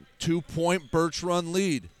 2-point Birch Run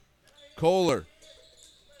lead. Kohler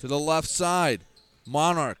to the left side.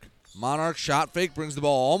 Monarch shot fake, brings the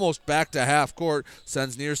ball almost back to half court,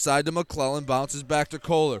 sends near side to McClellan, bounces back to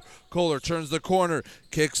Kohler. Kohler turns the corner,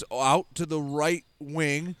 kicks out to the right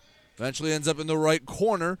wing, eventually ends up in the right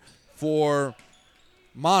corner for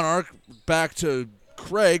Monarch. Back to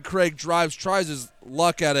Craig. Craig drives, tries his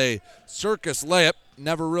luck at a circus layup.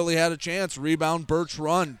 Never really had a chance. Rebound, Birch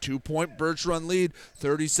Run. 2-point Birch Run lead.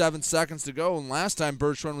 37 seconds to go. And last time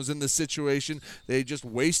Birch Run was in this situation, they just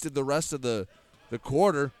wasted the rest of the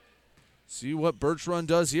quarter. See what Birch Run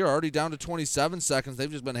does here. Already down to 27 seconds. They've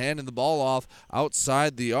just been handing the ball off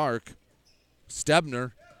outside the arc.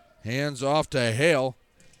 Stebner hands off to Hale.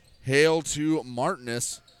 Hale to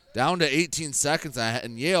Martinez. Down to 18 seconds.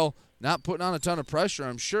 And Yale not putting on a ton of pressure.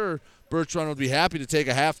 I'm sure Birch Run would be happy to take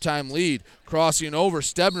a halftime lead. Crossing over,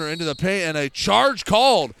 Stebner into the paint, and a charge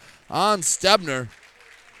called on Stebner.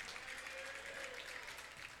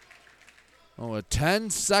 10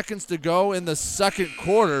 seconds to go in the second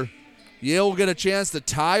quarter. Yale will get a chance to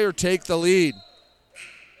tie or take the lead.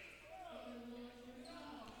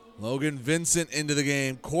 Logan Vincent into the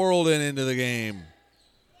game. Corraldon into the game.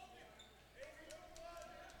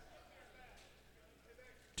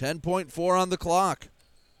 10.4 on the clock.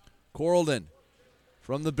 Corraldon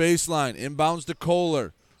from the baseline. Inbounds to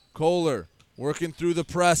Kohler. Kohler working through the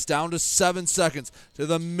press. Down to 7 seconds. To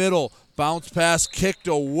the middle. Bounce pass kicked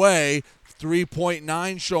away.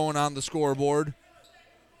 3.9 showing on the scoreboard.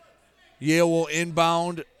 Yale will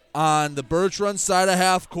inbound on the Birch Run side of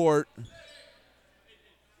half court.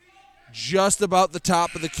 Just about the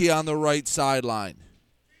top of the key on the right sideline.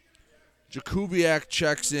 Jakubiak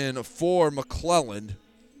checks in for McClellan.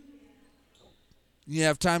 You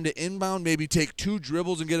have time to inbound, maybe take 2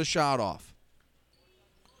 dribbles and get a shot off.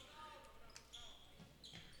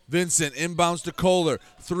 Vincent inbounds to Kohler.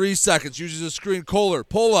 3 seconds. Uses a screen. Kohler,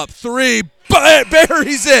 pull up. 3.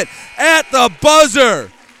 Buries it at the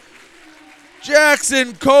buzzer.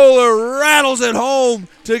 Jackson Kohler rattles it home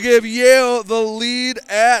to give Yale the lead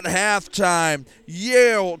at halftime.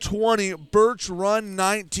 Yale 20, Birch Run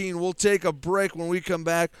 19. We'll take a break. When we come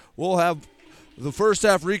back, we'll have the first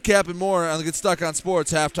half recap and more on the Get Stuck on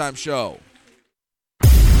Sports halftime show.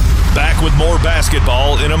 Back with more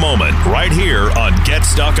basketball in a moment, right here on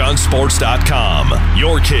GetStuckOnSports.com.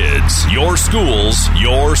 Your kids, your schools,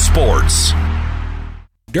 your sports.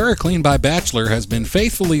 DuraClean by Bachelor has been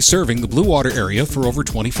faithfully serving the Blue Water area for over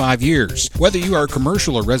 25 years. Whether you are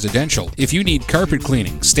commercial or residential, if you need carpet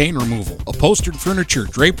cleaning, stain removal, upholstered furniture,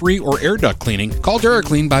 drapery, or air duct cleaning, call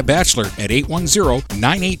DuraClean by Bachelor at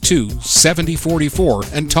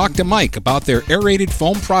 810-982-7044 and talk to Mike about their aerated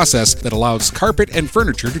foam process that allows carpet and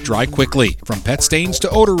furniture to dry quickly. From pet stains to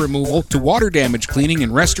odor removal to water damage cleaning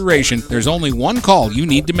and restoration, there's only one call you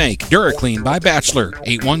need to make. DuraClean by Bachelor,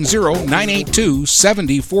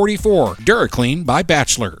 810-982-7044. DuraClean by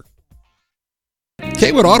Bachelor.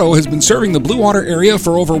 Kaywood Auto has been serving the Blue Water area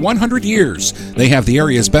for over 100 years. They have the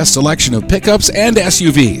area's best selection of pickups and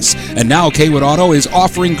SUVs. And now Kaywood Auto is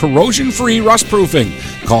offering corrosion-free rust proofing.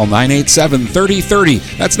 Call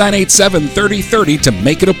 987-3030. That's 987-3030 to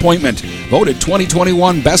make an appointment. Voted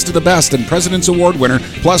 2021 Best of the Best and President's Award winner,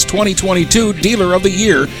 plus 2022 Dealer of the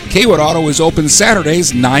Year, Kaywood Auto is open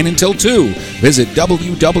Saturdays 9 until 2. Visit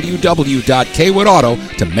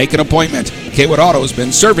www.kaywoodauto to make an appointment. Kaywood Auto has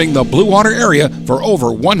been serving the Blue Water area for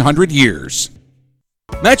over 100 years.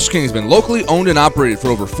 Mattress King has been locally owned and operated for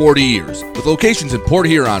over 40 years. With locations in Port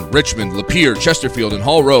Huron, Richmond, Lapeer, Chesterfield, and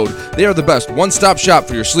Hall Road, they are the best one-stop shop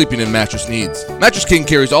for your sleeping and mattress needs. Mattress King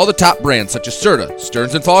carries all the top brands such as Serta,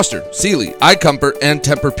 Stearns & Foster, Sealy, iComfort, and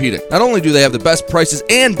Tempur-Pedic. Not only do they have the best prices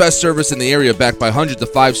and best service in the area backed by hundreds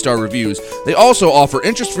of 5-star reviews, they also offer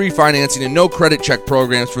interest-free financing and no credit check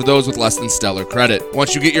programs for those with less than stellar credit.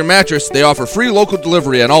 Once you get your mattress, they offer free local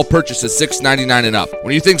delivery on all purchases $6.99 and up.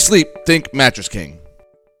 When you think sleep, think Mattress King.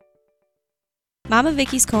 Mama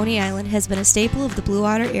Vicky's Coney Island has been a staple of the Blue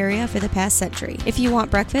Water area for the past century. If you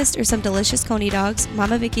want breakfast or some delicious Coney dogs,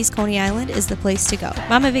 Mama Vicky's Coney Island is the place to go.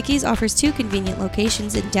 Mama Vicky's offers 2 convenient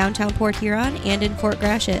locations in downtown Port Huron and in Fort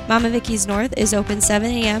Gratiot. Mama Vicky's North is open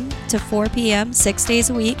 7 a.m. to 4 p.m. 6 days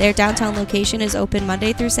a week. Their downtown location is open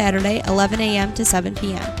Monday through Saturday, 11 a.m. to 7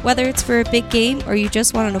 p.m. Whether it's for a big game or you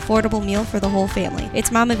just want an affordable meal for the whole family,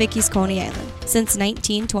 it's Mama Vicky's Coney Island since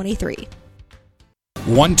 1923.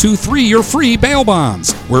 123 Your Free Bail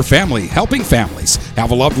Bonds. We're family helping families. Have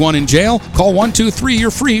a loved one in jail? Call 123 You're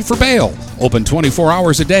Free for bail. Open 24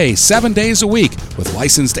 hours a day, 7 days a week, with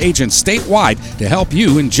licensed agents statewide to help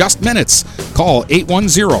you in just minutes. Call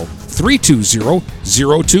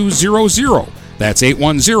 810-320-0200. That's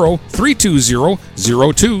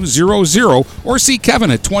 810-320-0200, or see Kevin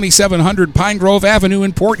at 2700 Pine Grove Avenue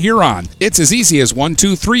in Port Huron. It's as easy as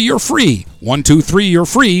 123 You're Free. 123 You're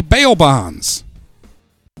Free Bail Bonds.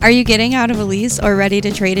 Are you getting out of a lease or ready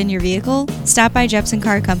to trade in your vehicle? Stop by Jepson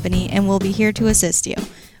Car Company and we'll be here to assist you.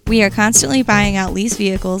 We are constantly buying out leased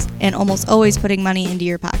vehicles and almost always putting money into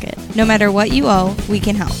your pocket. No matter what you owe, we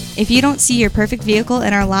can help. If you don't see your perfect vehicle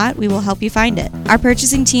in our lot, we will help you find it. Our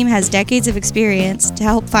purchasing team has decades of experience to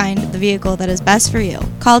help find the vehicle that is best for you.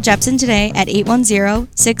 Call Jepson today at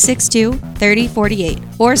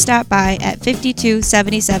 810-662-3048 or stop by at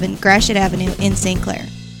 5277 Gratiot Avenue in St. Clair.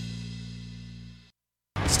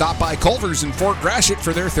 Stop by Culver's in Fort Gratiot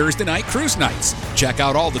for their Thursday night cruise nights. Check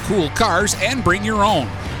out all the cool cars and bring your own.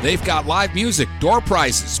 They've got live music, door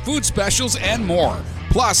prizes, food specials, and more.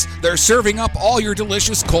 Plus, they're serving up all your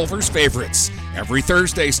delicious Culver's favorites. Every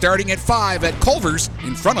Thursday starting at 5 at Culver's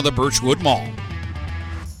in front of the Birchwood Mall.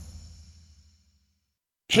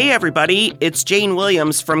 Hey everybody, it's Jane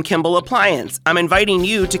Williams from Kimball Appliance. I'm inviting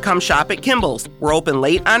you to come shop at Kimball's. We're open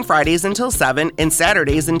late on Fridays until 7 and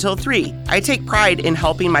Saturdays until 3. I take pride in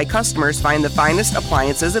helping my customers find the finest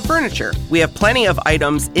appliances and furniture. We have plenty of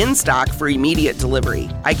items in stock for immediate delivery.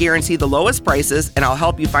 I guarantee the lowest prices and I'll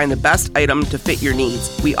help you find the best item to fit your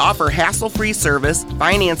needs. We offer hassle-free service,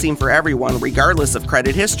 financing for everyone regardless of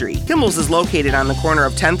credit history. Kimball's is located on the corner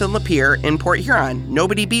of 10th and Lapeer in Port Huron.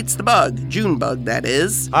 Nobody beats the bug, Junebug that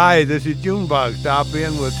is. Hi, this is Junebug. Stop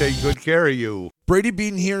in, we'll take good care of you. Brady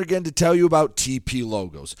Beaton here again to tell you about TP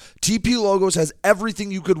Logos. TP Logos has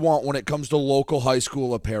everything you could want when it comes to local high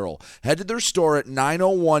school apparel. Head to their store at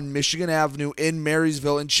 901 Michigan Avenue in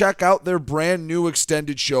Marysville and check out their brand new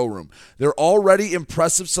extended showroom. Their already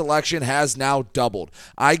impressive selection has now doubled.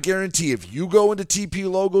 I guarantee if you go into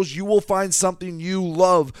TP Logos, you will find something you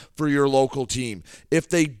love for your local team. If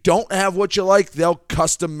they don't have what you like, they'll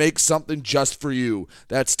custom make something just for you.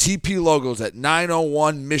 That's TP Logos at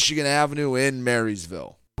 901 Michigan Avenue in Marysville.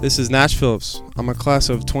 This is Nash Phillips. I'm a class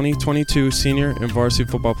of 2022 senior and varsity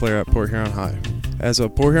football player at Port Huron High. As a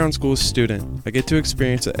Port Huron Schools student, I get to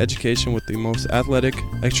experience an education with the most athletic,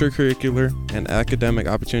 extracurricular, and academic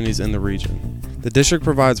opportunities in the region. The district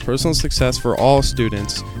provides personal success for all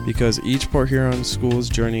students because each Port Huron Schools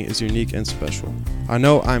journey is unique and special. I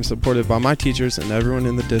know I am supported by my teachers and everyone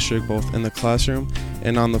in the district, both in the classroom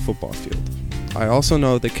and on the football field. I also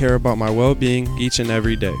know they care about my well-being each and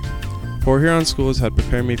every day. Port Huron Schools had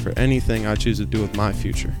prepared me for anything I choose to do with my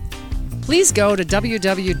future. Please go to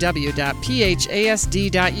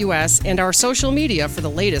www.phasd.us and our social media for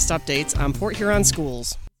the latest updates on Port Huron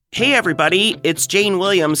Schools. Hey everybody, it's Jane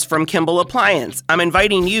Williams from Kimball Appliance. I'm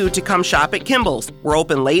inviting you to come shop at Kimball's. We're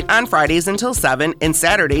open late on Fridays until 7 and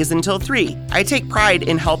Saturdays until 3. I take pride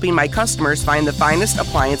in helping my customers find the finest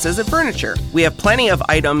appliances and furniture. We have plenty of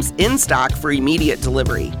items in stock for immediate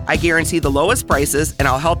delivery. I guarantee the lowest prices and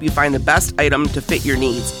I'll help you find the best item to fit your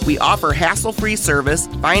needs. We offer hassle-free service,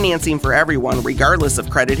 financing for everyone regardless of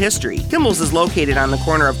credit history. Kimball's is located on the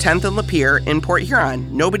corner of 10th and Lapeer in Port Huron.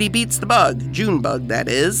 Nobody beats the bug, Junebug that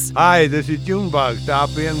is. Hi, this is Junebug.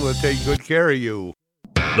 Stop in, we'll take good care of you.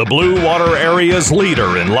 The Blue Water Area's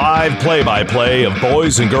leader in live play-by-play of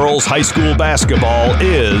boys and girls high school basketball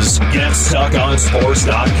is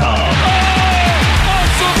GetStuckOnSports.com.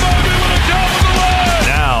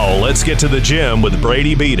 Now, let's get to the gym with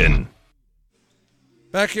Brady Beaton.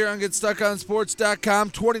 Back here on GetStuckOnSports.com,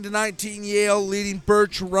 20-19 Yale leading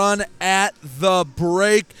Birch Run at the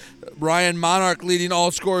break. Ryan Monarch leading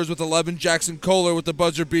all scorers with 11. Jackson Kohler with the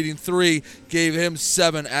buzzer beating 3 gave him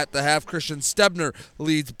 7 at the half. Christian Stebner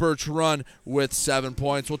leads Birch Run with 7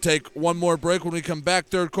 points. We'll take one more break. When we come back,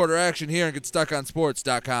 third quarter action here on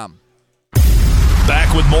GetStuckOnSports.com.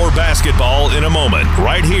 Back with more basketball in a moment,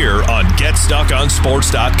 right here on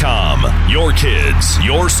GetStuckOnSports.com. Your kids,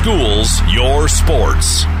 your schools, your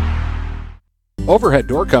sports. Overhead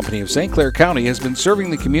Door Company of St. Clair County has been serving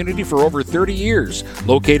the community for over 30 years.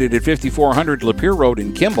 Located at 5400 Lapeer Road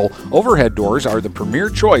in Kimball, Overhead Doors are the premier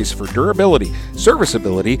choice for durability,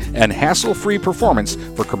 serviceability, and hassle-free performance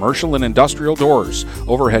for commercial and industrial doors.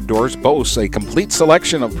 Overhead Doors boasts a complete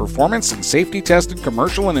selection of performance and safety-tested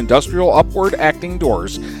commercial and industrial upward-acting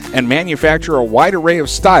doors and manufacture a wide array of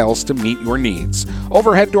styles to meet your needs.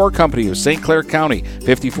 Overhead Door Company of St. Clair County,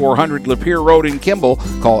 5400 Lapeer Road in Kimball.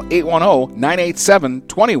 Call 810-987-2185.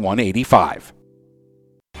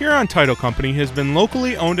 Huron Title Company has been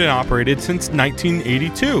locally owned and operated since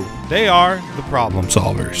 1982. They are the problem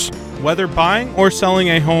solvers. Whether buying or selling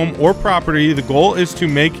a home or property, the goal is to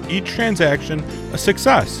make each transaction a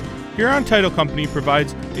success. Huron Title Company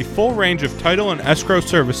provides a full range of title and escrow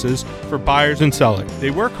services for buyers and sellers.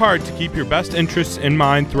 They work hard to keep your best interests in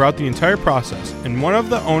mind throughout the entire process, and one of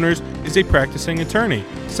the owners is a practicing attorney,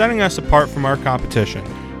 setting us apart from our competition.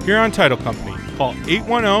 Huron Title Company. Call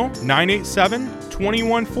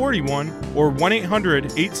 810-987-2141 or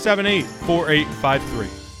 1-800-878-4853.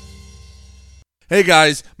 Hey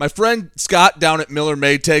guys, my friend Scott down at Miller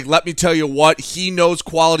Maytag, let me tell you what, he knows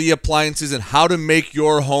quality appliances and how to make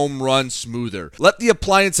your home run smoother. Let the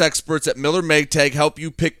appliance experts at Miller Maytag help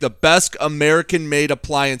you pick the best American-made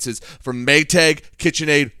appliances from Maytag,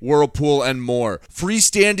 KitchenAid, Whirlpool, and more.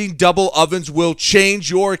 Freestanding double ovens will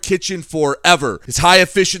change your kitchen forever. His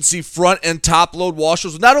high-efficiency front and top-load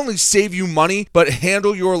washers will not only save you money, but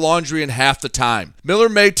handle your laundry in half the time. Miller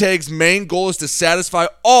Maytag's main goal is to satisfy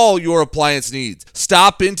all your appliance needs.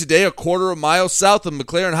 Stop in today a quarter of a mile south of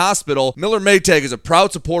McLaren Hospital. Miller Maytag is a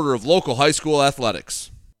proud supporter of local high school athletics.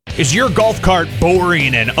 Is your golf cart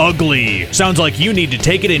boring and ugly? Sounds like you need to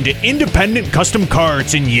take it into Independent Custom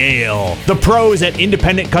Carts in Yale. The pros at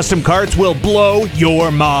Independent Custom Carts will blow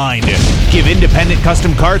your mind. Give Independent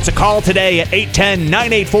Custom Carts a call today at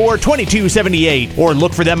 810-984-2278 or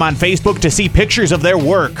look for them on Facebook to see pictures of their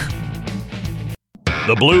work.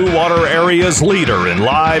 The Blue Water Area's leader in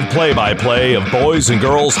live play-by-play of boys and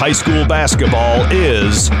girls high school basketball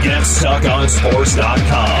is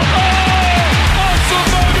GetStuckOnSports.com.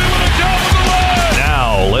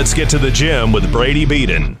 Now, let's get to the gym with Brady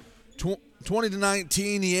Beaton.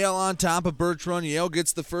 20-19, Yale on top of Birch Run. Yale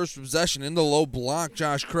gets the first possession in the low block.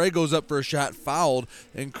 Josh Craig goes up for a shot, fouled,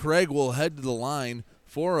 and Craig will head to the line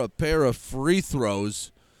for a pair of free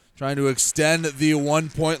throws, trying to extend the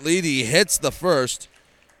 1-point lead. He hits the first.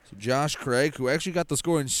 So Josh Craig, who actually got the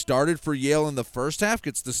scoring started for Yale in the first half,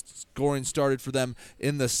 gets the scoring started for them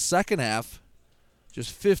in the second half.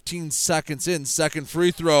 Just 15 seconds in, second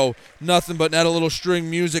free throw, nothing but net. A little string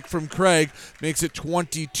music from Craig makes it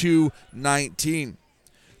 22-19.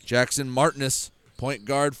 Jackson Martinez, point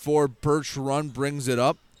guard for Birch Run, brings it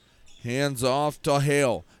up. Hands off to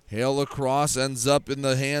Hale. Hale across, ends up in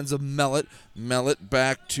the hands of Mellett. Mellett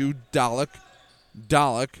back to Dalek.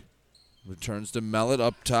 Dalek returns to Mellett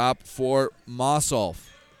up top for Mossolf.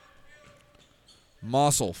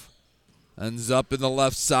 Mossolf ends up in the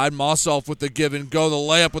left side. Mossolf with the give and go. The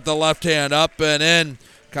layup with the left hand up and in.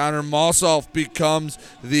 Connor Mossolf becomes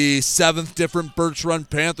the 7th different Birch Run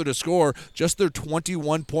Panther to score. Just their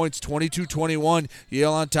 21 points, 22-21.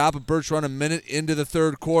 Yale on top of Birch Run a minute into the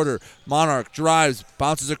third quarter. Monarch drives,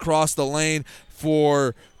 bounces across the lane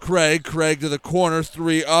for Craig. Craig to the corner,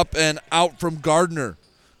 3 up and out from Gardner.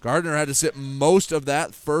 Gardner had to sit most of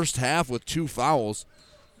that first half with 2 fouls.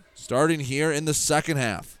 Starting here in the second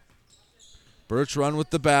half. Birch Run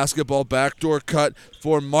with the basketball. Backdoor cut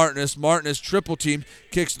for Martinez. Martinez triple team.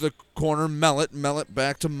 Kicks to the corner. Mellett. Mellett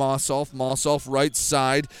back to Mossolf. Mossolf right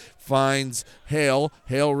side. Finds Hale.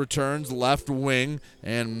 Hale returns left wing.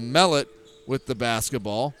 And Mellett with the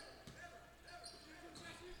basketball.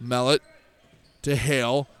 Mellett to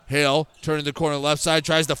Hale. Hale turning the corner left side.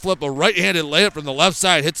 Tries to flip a right-handed layup from the left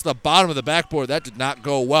side. Hits the bottom of the backboard. That did not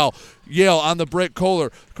go well. Yale on the break.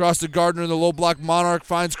 Kohler across to Gardner in the low block. Monarch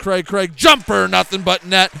finds Craig. Craig jumper. Nothing but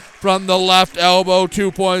net from the left elbow.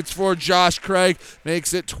 2 points for Josh Craig.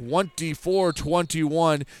 Makes it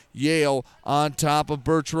 24-21. Yale on top of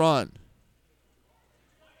Birch Run.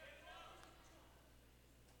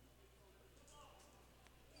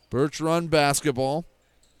 Birch Run basketball.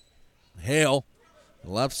 Hale.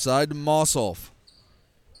 Left side to Mossolf.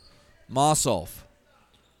 Mossolf.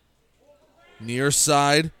 Near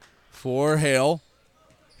side for Hale.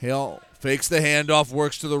 Hale fakes the handoff,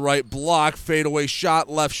 works to the right block. Fadeaway shot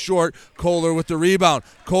left short. Kohler with the rebound.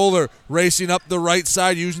 Kohler racing up the right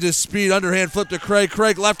side, using his speed. Underhand flip to Craig.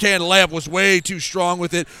 Craig left-hand layup was way too strong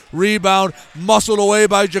with it. Rebound muscled away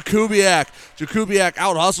by Jakubiak. Jakubiak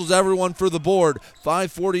out-hustles everyone for the board.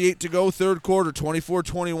 5:48 to go, third quarter.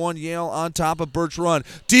 24-21, Yale on top of Birch Run.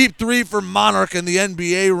 Deep 3 for Monarch in the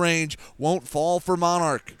NBA range. Won't fall for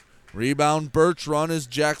Monarch. Rebound Birch Run as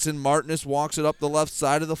Jackson Martinez walks it up the left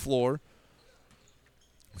side of the floor.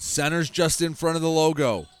 Center's just in front of the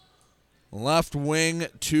logo. Left wing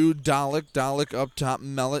to Dalek. Dalek up top,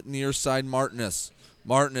 Mellett near side Martinez.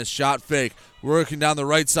 Martinez shot fake. Working down the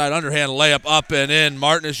right side, underhand layup up and in.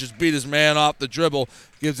 Martinez just beat his man off the dribble.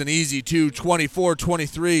 Gives an easy 2,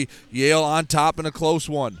 24-23. Yale on top in a close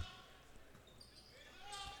one.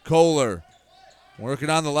 Kohler working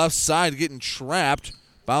on the left side, getting trapped.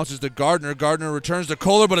 Bounces to Gardner. Gardner returns to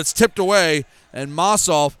Kohler, but it's tipped away. And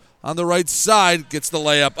Mossolf on the right side gets the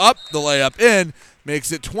layup up, the layup in.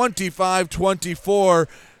 Makes it 25-24.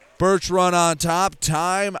 Birch Run on top.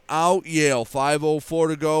 Time out Yale. 5:04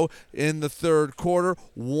 to go in the third quarter.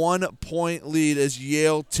 1 point lead as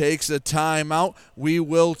Yale takes a timeout. We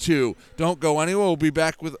will too. Don't go anywhere. We'll be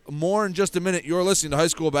back with more in just a minute. You're listening to High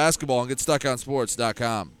School Basketball and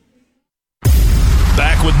GetStuckOnSports.com.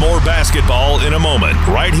 Back with more basketball in a moment,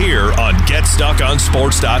 right here on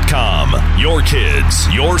GetStuckOnSports.com. Your kids,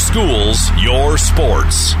 your schools, your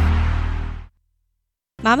sports.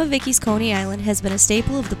 Mama Vicky's Coney Island has been a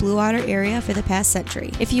staple of the Blue Water area for the past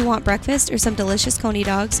century. If you want breakfast or some delicious Coney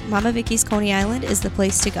dogs, Mama Vicky's Coney Island is the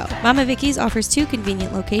place to go. Mama Vicky's offers 2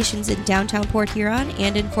 convenient locations in downtown Port Huron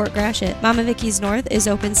and in Fort Gratiot. Mama Vicky's North is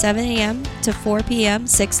open 7 a.m. to 4 p.m.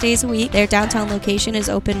 6 days a week. Their downtown location is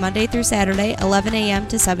open Monday through Saturday, 11 a.m.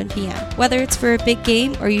 to 7 p.m. Whether it's for a big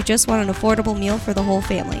game or you just want an affordable meal for the whole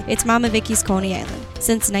family, it's Mama Vicky's Coney Island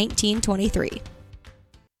since 1923.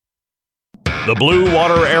 The Blue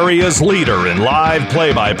Water area's leader in live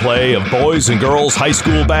play-by-play of boys and girls high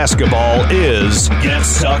school basketball is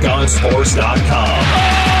GetStuckOnSports.com.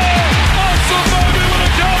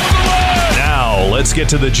 Now, let's get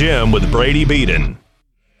to the gym with Brady Beaton.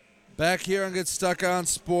 Back here on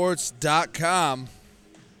GetStuckOnSports.com.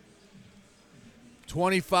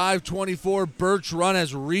 25-24, Birch Run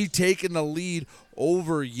has retaken the lead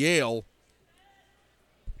over Yale.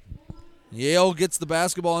 Yale gets the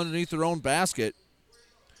basketball underneath their own basket.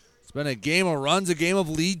 It's been a game of runs, a game of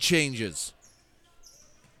lead changes.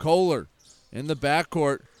 Kohler in the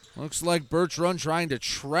backcourt. Looks like Birch Run trying to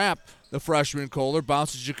trap The freshman Kohler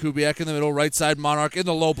bounces Jakubiak in the middle, right side Monarch in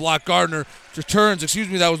the low block. Gardner turns,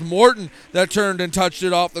 that was Morton that turned and touched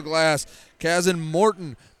it off the glass. Kazan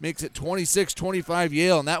Morton makes it 26-25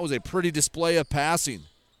 Yale, and that was a pretty display of passing.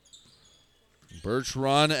 Birch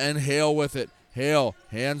run and Hale with it. Hale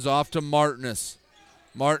hands off to Martinez.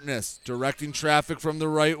 Martinez directing traffic from the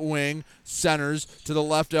right wing, centers to the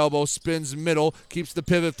left elbow, spins middle, keeps the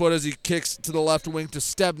pivot foot as he kicks to the left wing to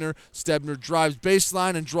Stebner. Stebner drives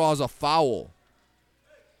baseline and draws a foul.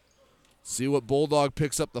 See what Bulldog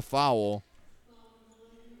picks up the foul.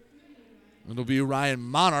 It'll be Ryan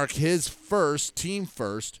Monarch, his first, team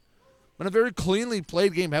first. Been a very cleanly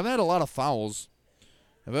played game. Haven't had a lot of fouls.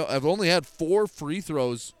 I've only had 4 free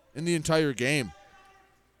throws in the entire game.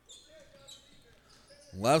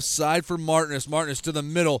 Left side for Martinez. Martinez to the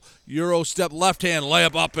middle. Euro step left hand.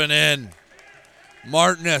 Layup up and in.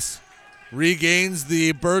 Martinez regains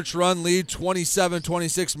the Birch run lead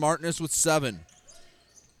 27-26. Martinez with 7.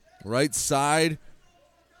 Right side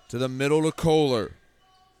to the middle to Kohler.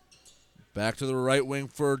 Back to the right wing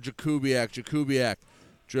for Jakubiak. Jakubiak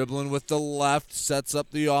dribbling with the left. Sets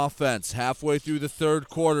up the offense. Halfway through the third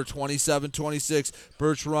quarter. 27-26.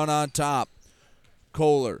 Birch run on top.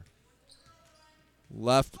 Kohler.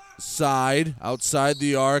 Left side, outside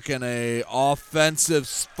the arc, and a offensive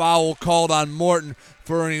foul called on Morton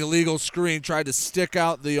for an illegal screen. Tried to stick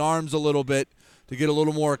out the arms a little bit to get a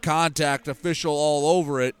little more contact. Official all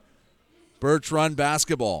over it. Birch run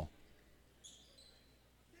basketball.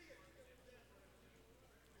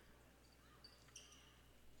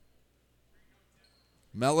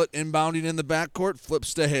 Mellett inbounding in the backcourt,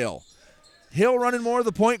 flips to Hale. Hale running more of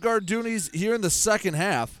the point guard duties here in the second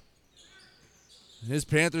half. His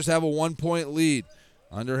Panthers have a 1-point lead.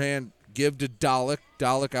 Underhand give to Dalek.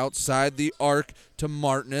 Dalek outside the arc to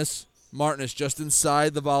Martinez. Martinez just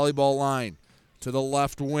inside the volleyball line. To the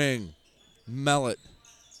left wing. Mellett.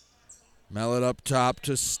 Mellett up top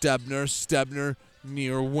to Stebner. Stebner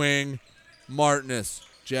near wing. Martinez.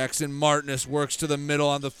 Jackson Martinez works to the middle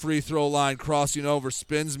on the free throw line, crossing over,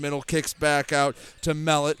 spins middle, kicks back out to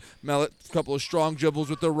Mellett. Mellett, a couple of strong dribbles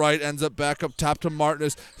with the right, ends up back up top to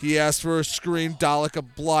Martinez. He asks for a screen. Dalek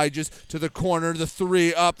obliges to the corner. The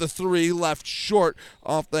 3 up, the 3 left short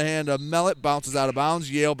off the hand of Mellett. Bounces out of bounds.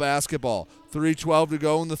 Yale basketball. 3:12 to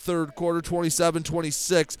go in the third quarter.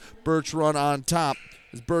 27-26. Birch run on top.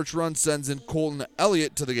 As Birch run sends in Colton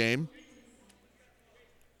Elliott to the game.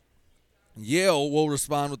 Yale will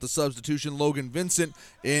respond with the substitution. Logan Vincent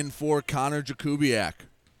in for Connor Jakubiak.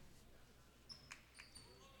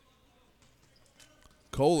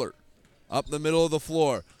 Kohler up the middle of the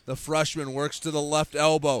floor. The freshman works to the left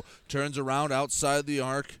elbow. Turns around outside the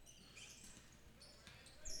arc.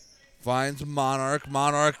 Finds Monarch.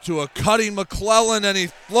 Monarch to a cutting McClellan, and he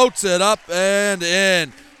floats it up and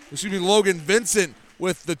in. Logan Vincent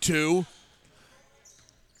with the 2.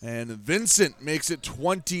 And Vincent makes it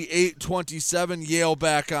 28-27. Yale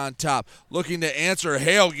back on top. Looking to answer.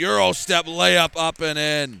 Hale, Euro step layup up and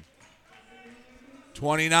in.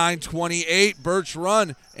 29-28. Birch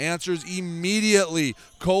run answers immediately.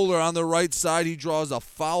 Kohler on the right side. He draws a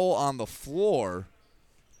foul on the floor.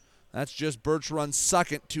 That's just Birch run's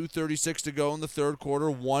second. 2:36 to go in the third quarter.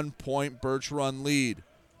 1-point Birch run lead.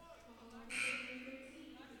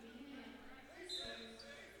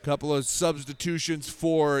 Couple of substitutions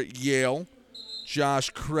for Yale. Josh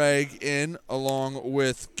Craig in along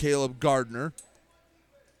with Caleb Gardner.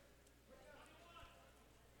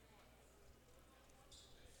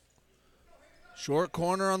 Short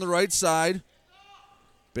corner on the right side.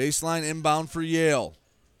 Baseline inbound for Yale.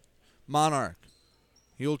 Monarch.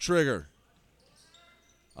 He'll trigger.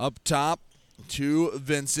 Up top to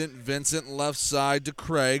Vincent. Vincent left side to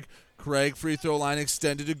Craig. Craig free throw line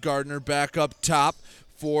extended to Gardner. Back up top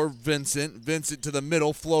for Vincent. Vincent to the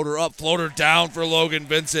middle. Floater up, floater down for Logan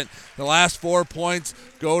Vincent. The last 4 points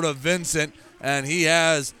go to Vincent, and he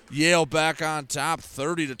has Yale back on top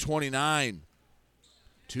 30-29.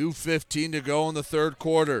 2:15 to go in the third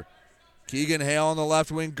quarter. Keegan Hale on the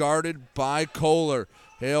left wing, guarded by Kohler.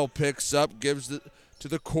 Hale picks up, gives it to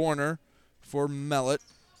the corner for Mellett.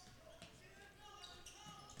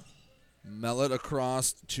 Mellett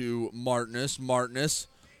across to Martinez. Martinez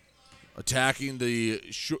attacking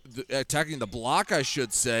the block, I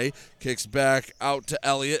should say. Kicks back out to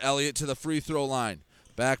Elliott. Elliott to the free throw line.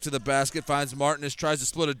 Back to the basket, finds Martinez, tries to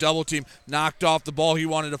split a double team. Knocked off the ball. He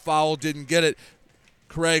wanted a foul, didn't get it.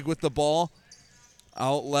 Craig with the ball.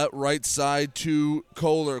 Outlet right side to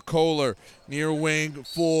Kohler. Kohler near wing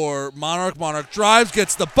for Monarch. Monarch drives,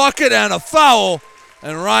 gets the bucket and a foul.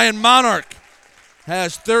 And Ryan Monarch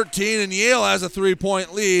has 13, and Yale has a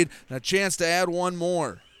 3-point lead and a chance to add one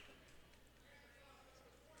more.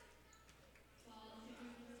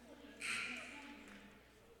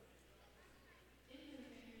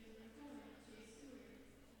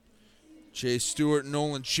 Chase Stewart and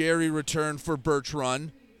Nolan Cherry return for Birch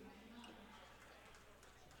Run.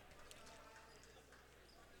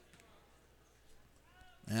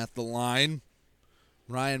 At the line,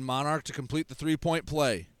 Ryan Monarch to complete the three-point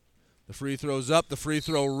play. The free throw's up, the free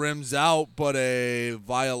throw rims out, but a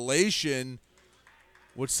violation.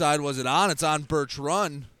 Which side was it on? It's on Birch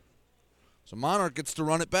Run. So Monarch gets to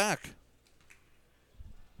run it back.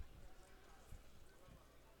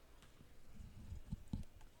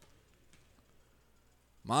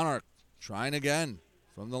 Monarch trying again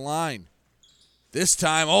from the line. This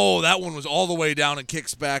time, that one was all the way down and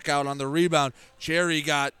kicks back out on the rebound. Cherry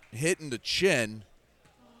got hit in the chin.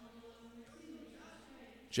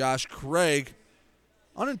 Josh Craig,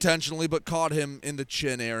 unintentionally, but caught him in the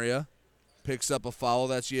chin area. Picks up a foul.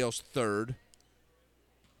 That's Yale's third.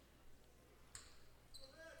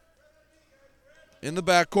 In the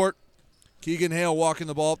backcourt, Keegan Hale walking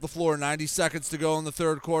the ball up the floor. 90 seconds to go in the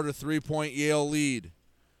third quarter. 3-point Yale lead.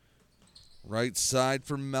 Right side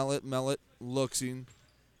for Mellett. Mellett looking.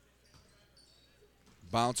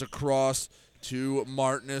 Bounce across to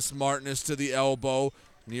Martinez. Martinez to the elbow.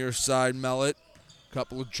 Near side Mellett.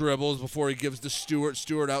 Couple of dribbles before he gives to Stewart.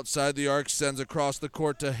 Stewart outside the arc. Sends across the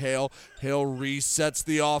court to Hale. Hale resets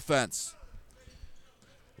the offense.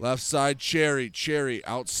 Left side Cherry. Cherry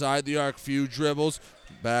outside the arc. Few dribbles.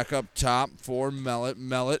 Back up top for Mellett.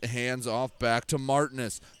 Mellett hands off back to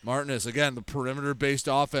Martinez. Martinez, again, the perimeter-based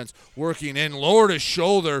offense working in, lowered his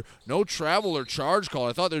shoulder. No travel or charge call.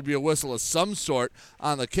 I thought there'd be a whistle of some sort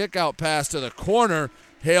on the kick-out pass to the corner.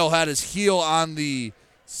 Hale had his heel on the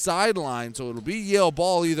sideline, so it'll be Yale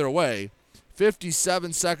ball either way.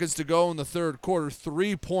 57 seconds to go in the third quarter.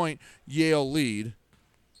 3-point Yale lead.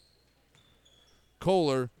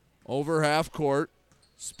 Kohler over half court.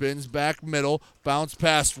 Spins back middle. Bounce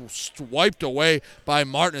pass wiped away by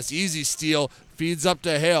Martinez. Easy steal. Feeds up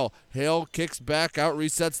to Hale. Hale kicks back out.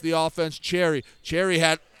 Resets the offense. Cherry. Cherry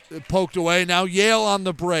had poked away. Now Yale on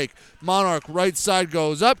the break. Monarch right side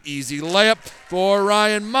goes up. Easy layup for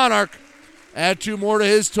Ryan Monarch. Add 2 more to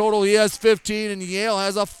his total. He has 15, and Yale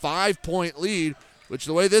has a 5-point lead, which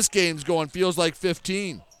the way this game's going feels like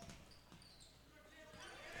 15.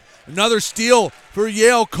 Another steal for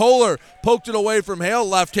Yale. Kohler poked it away from Hale.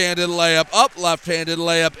 Left-handed layup up, left-handed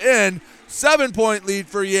layup in. 7-point lead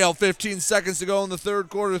for Yale. 15 seconds to go in the third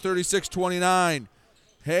quarter, 36-29.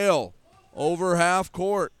 Hale over half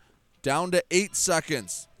court. Down to 8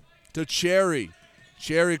 seconds to Cherry.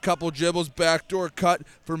 Cherry, couple dribbles, backdoor cut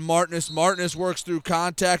for Martinez. Martinez works through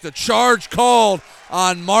contact. A charge called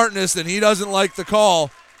on Martinez, and he doesn't like the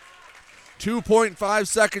call. 2.5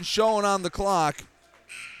 seconds showing on the clock.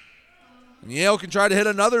 And Yale can try to hit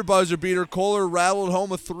another buzzer beater. Kohler rattled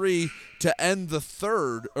home a 3 to end the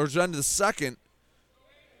third, or to end the second.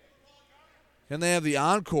 Can they have the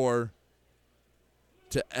encore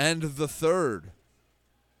to end the third?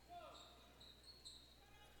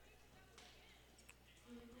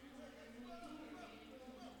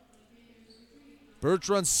 Birch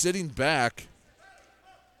Run sitting back.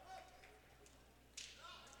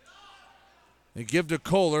 They give to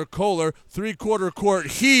Kohler. Kohler, three-quarter court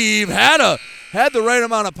heave. Had the right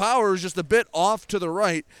amount of power. It was just a bit off to the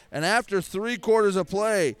right. And after 3 quarters of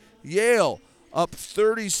play, Yale up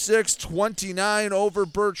 36-29 over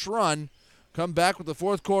Birch Run. Come back with the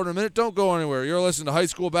fourth quarter minute. Don't go anywhere. You're listening to high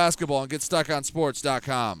school basketball on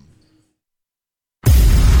GetStuckOnSports.com.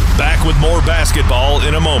 Back with more basketball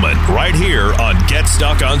in a moment, right here on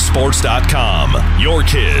GetStuckOnSports.com. Your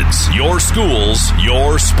kids, your schools,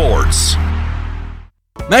 your sports.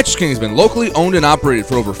 Mattress King has been locally owned and operated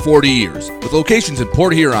for over 40 years. With locations in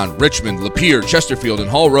Port Huron, Richmond, Lapeer, Chesterfield, and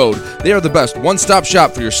Hall Road, they are the best one-stop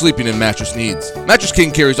shop for your sleeping and mattress needs. Mattress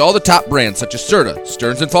King carries all the top brands such as Serta,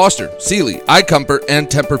 Stearns & Foster, Sealy, iComfort, and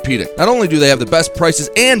Tempur-Pedic. Not only do they have the best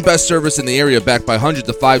prices and best service in the area backed by hundreds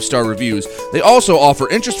of 5-star reviews, they also offer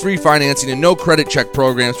interest-free financing and no credit check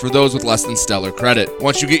programs for those with less than stellar credit.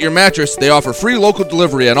 Once you get your mattress, they offer free local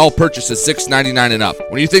delivery on all purchases $6.99 and up.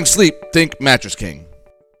 When you think sleep, think Mattress King.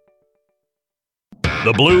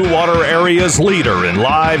 The Blue Water Area's leader in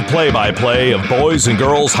live play-by-play of boys and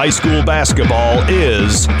girls high school basketball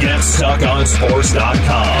is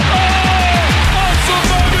GetStuckOnSports.com.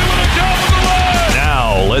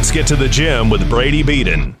 Now, let's get to the gym with Brady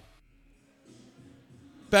Beaton.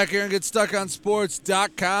 Back here and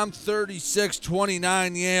GetStuckOnSports.com.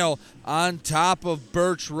 36-29 Yale on top of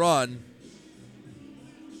Birch Run.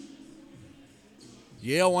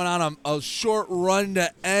 Yale went on a short run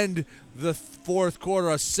to end the fourth quarter,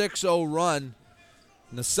 a 6-0 run.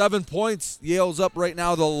 And the 7 points, Yale's up right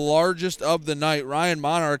now, the largest of the night. Ryan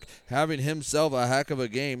Monarch having himself a heck of a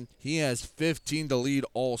game. He has 15 to lead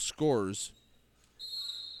all scorers.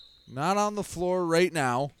 Not on the floor right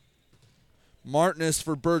now. Martinez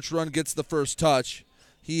for Birch Run gets the first touch.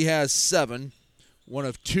 He has 7. One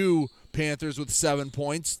of 2 Panthers with 7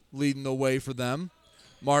 points, leading the way for them.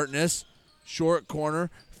 Martinez, short corner,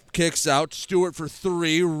 kicks out. Stewart for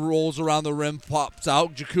 3, rolls around the rim, pops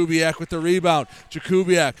out. Jakubiak with the rebound.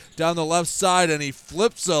 Jakubiak down the left side, and he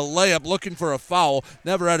flips a layup looking for a foul.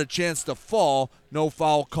 Never had a chance to fall. No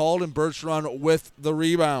foul called, and Birch Run with the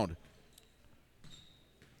rebound.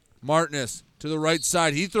 Martinez to the right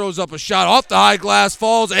side. He throws up a shot off the high glass,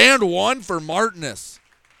 falls, and 1 for Martinez.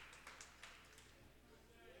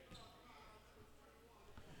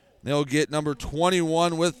 They'll get number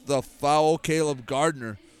 21 with the foul, Caleb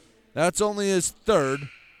Gardner. That's only his 3rd.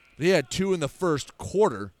 He had 2 in the first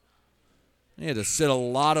quarter. He had to sit a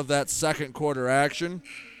lot of that second quarter action.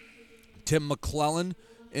 Tim McClellan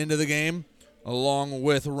into the game, along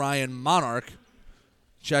with Ryan Monarch.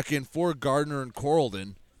 Check in for Gardner and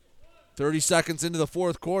Coralden. 30 seconds into the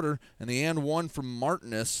fourth quarter, and the and 1 from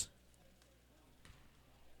Martinez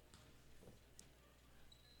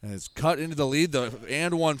has cut into the lead. The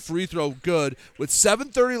and 1 free throw good. With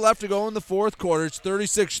 7:30 left to go in the fourth quarter, it's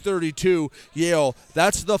 36-32 Yale.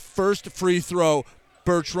 That's the first free throw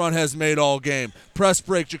Birch Run has made all game. Press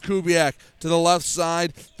break, Jakubiak to the left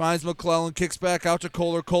side, finds McClellan, kicks back out to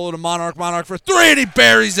Kohler. Kohler to Monarch. Monarch for 3, and he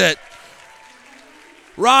buries it.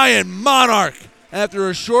 Ryan Monarch, after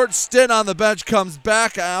a short stint on the bench, comes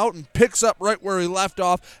back out and picks up right where he left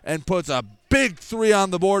off and puts a big 3 on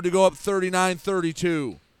the board to go up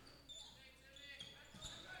 39-32.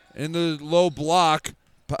 In the low block,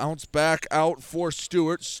 bounce back out for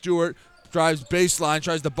Stewart. Stewart drives baseline,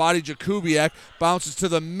 tries to body Jakubiak, bounces to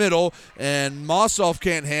the middle, and Mossoff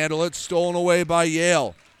can't handle it. Stolen away by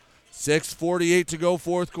Yale. 6:48 to go,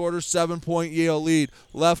 fourth quarter, 7-point Yale lead.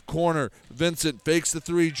 Left corner, Vincent fakes the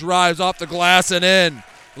 3, drives off the glass and in.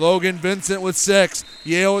 Logan Vincent with 6.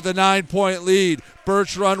 Yale with a 9-point lead.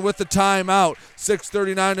 Birch Run with the timeout.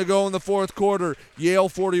 6:39 to go in the fourth quarter. Yale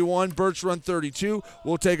 41, Birch Run 32.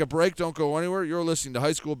 We'll take a break. Don't go anywhere. You're listening to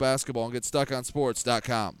high school basketball and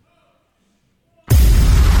GetStuckOnSports.com.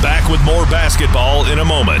 Back with more basketball in a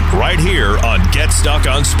moment, right here on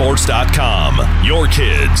GetStuckOnSports.com. Your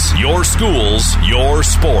kids, your schools, your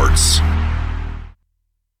sports.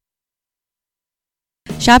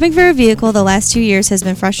 Shopping for a vehicle the last 2 years has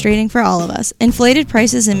been frustrating for all of us. Inflated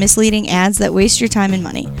prices and misleading ads that waste your time and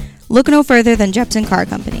money. Look no further than Jepson Car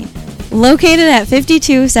Company. Located at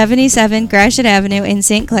 5277 Gratiot Avenue in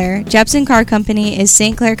St. Clair, Jepson Car Company is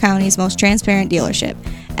St. Clair County's most transparent dealership.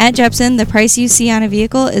 At Jepson, the price you see on a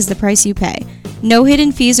vehicle is the price you pay. No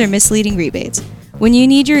hidden fees or misleading rebates. When you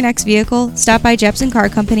need your next vehicle, stop by Jepson Car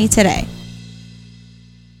Company today.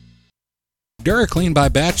 DuraClean by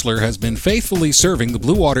Bachelor has been faithfully serving the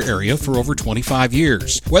Blue Water area for over 25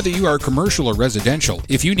 years. Whether you are commercial or residential,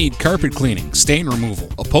 if you need carpet cleaning, stain removal,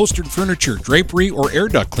 upholstered furniture, drapery, or air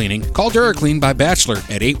duct cleaning, call DuraClean by Bachelor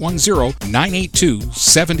at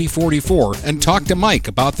 810-982-7044 and talk to Mike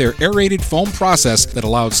about their aerated foam process that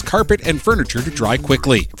allows carpet and furniture to dry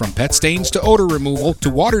quickly. From pet stains to odor removal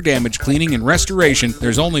to water damage cleaning and restoration,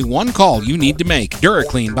 there's only one call you need to make.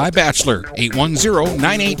 DuraClean by Bachelor,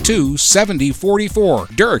 810-982-7044.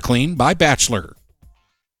 DuraClean by Bachelor.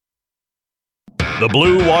 The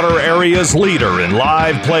Blue Water area's leader in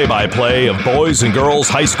live play-by-play of boys and girls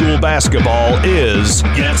high school basketball is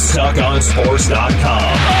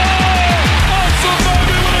GetStuckOnSports.com.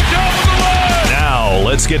 Now,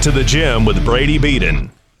 let's get to the gym with Brady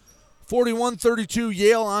Beaton. 41-32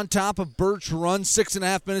 Yale on top of Birch Run.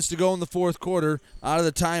 6.5 minutes to go in the fourth quarter. Out of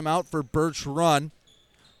the timeout for Birch Run.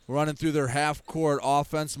 Running through their half-court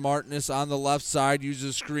offense. Martinez on the left side uses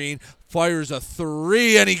a screen, fires a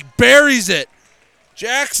 3, and he buries it.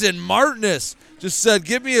 Jackson Martinez just said,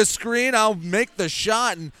 give me a screen, I'll make the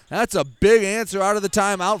shot, and that's a big answer out of the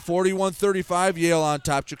timeout. 41-35 Yale on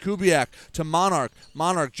top. Jakubiak to Monarch.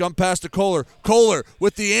 Monarch jump pass to Kohler. Kohler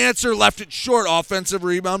with the answer, left it short. Offensive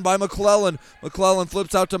rebound by McClellan. McClellan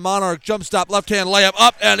flips out to Monarch. Jump stop, left-hand layup,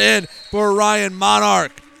 up and in for Ryan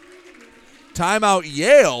Monarch. Timeout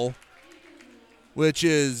Yale, which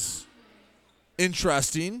is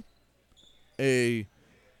interesting. A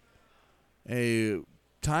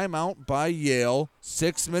timeout by Yale.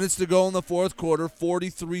 6 minutes to go in the fourth quarter.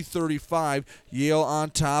 43-35. Yale on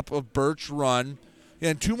top of Birch Run.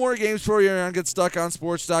 And 2 more games for you on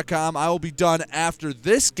GetStuckOnSports.com. I will be done after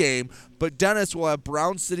this game, but Dennis will have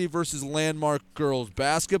Brown City versus Landmark girls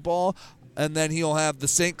basketball. And then he'll have the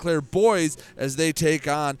St. Clair boys as they take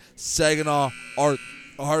on Saginaw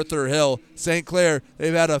Arthur Hill. St. Clair,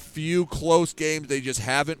 they've had a few close games. They just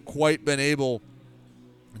haven't quite been able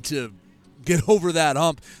to get over that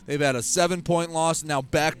hump. They've had a 7-point loss, now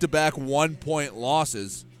back-to-back 1-point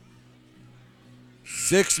losses.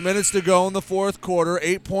 6 minutes to go in the fourth quarter.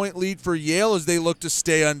 8-point lead for Yale as they look to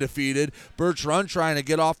stay undefeated. Birch Run trying to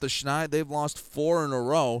get off the schneid. They've lost 4 in a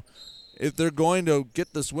row. If they're going to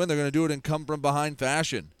get this win, they're going to do it in come-from-behind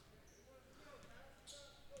fashion.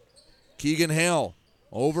 Keegan Hale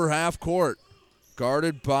over half court,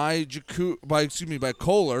 guarded by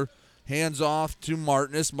Kohler. Hands off to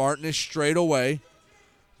Martinez. Martinez straight away,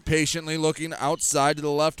 patiently looking outside to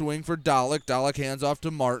the left wing for Dalek. Dalek hands off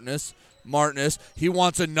to Martinez. Martinez, he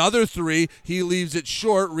wants another three. He leaves it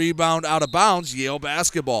short. Rebound out of bounds. Yale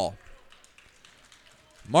basketball.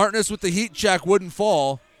 Martinez with the heat check wouldn't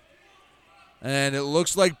fall. And it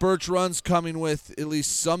looks like Birch Run's coming with at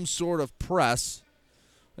least some sort of press.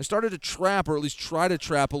 They started to trap, or at least try to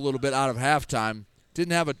trap a little bit out of halftime.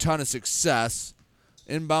 Didn't have a ton of success.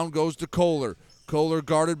 Inbound goes to Kohler. Kohler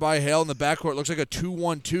guarded by Hale in the backcourt. Looks like a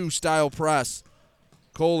 2-1-2 style press.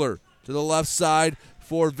 Kohler to the left side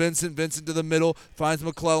for Vincent. Vincent to the middle. Finds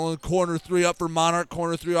McClellan. Corner three up for Monarch.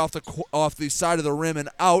 Corner three off the side of the rim and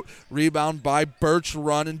out. Rebound by Birch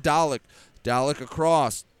Run and Dalek. Dalek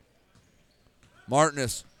across.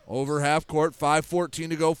 Martinez over half court, 5:14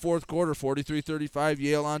 to go fourth quarter, 43-35,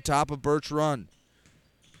 Yale on top of Birch Run.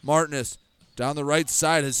 Martinez down the right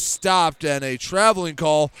side has stopped, and a traveling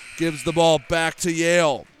call gives the ball back to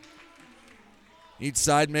Yale. Each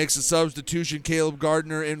side makes a substitution. Caleb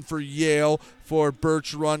Gardner in for Yale. For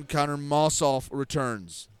Birch Run, Connor Mossoff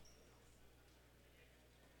returns.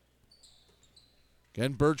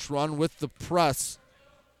 Again, Birch Run with the press.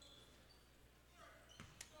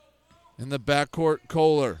 In the backcourt,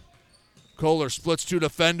 Kohler. Kohler splits two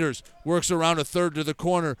defenders, works around a third to the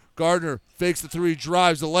corner. Gardner fakes the three,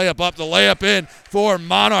 drives the layup up, the layup in for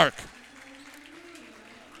Monarch.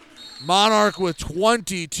 Monarch with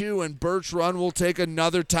 22, and Birch Run will take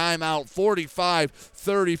another timeout.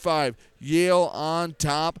 45-35, Yale on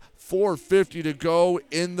top. 4:50 to go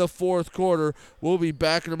in the fourth quarter. We'll be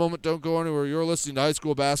back in a moment. Don't go anywhere. You're listening to High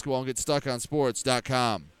School Basketball and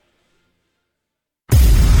GetStuckOnSports.com.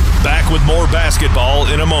 Back with more basketball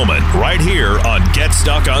in a moment, right here on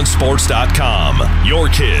GetStuckOnSports.com. Your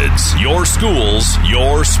kids, your schools,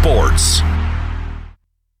 your sports.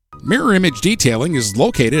 Mirror Image Detailing is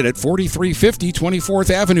located at 4350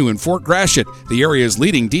 24th Avenue in Fort Gratiot, the area's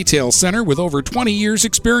leading detail center with over 20 years'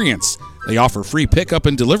 experience. They offer free pickup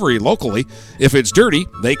and delivery locally. If it's dirty,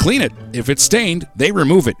 they clean it. If it's stained, they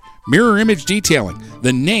remove it. Mirror Image Detailing.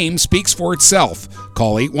 The name speaks for itself.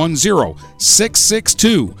 Call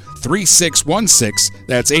 810-662-3616.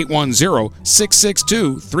 That's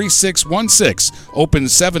 810-662-3616. Open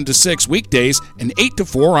 7 to 6 weekdays and 8 to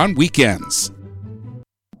 4 on weekends.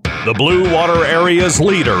 The Blue Water Area's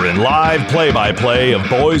leader in live play-by-play of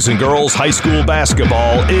boys and girls high school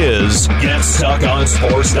basketball is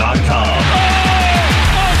GetStuckOnSports.com.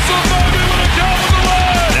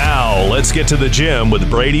 Now, let's get to the gym with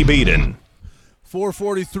Brady Beaton.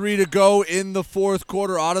 4:43 to go in the fourth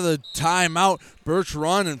quarter. Out of the timeout, Birch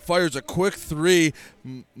Run and fires a quick three.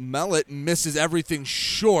 Mellett misses everything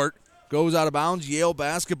short. Goes out of bounds. Yale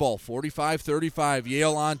basketball, 45-35.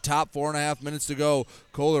 Yale on top, 4.5 minutes to go.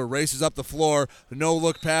 Kohler races up the floor. The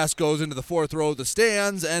no-look pass goes into the fourth row of the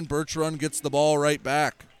stands, and Birch Run gets the ball right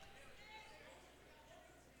back.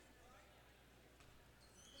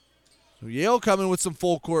 So Yale coming with some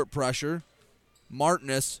full court pressure.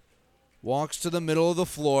 Martinez walks to the middle of the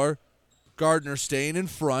floor. Gardner staying in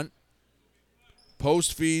front.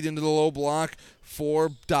 Post feed into the low block for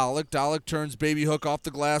Dalek. Dalek turns baby hook off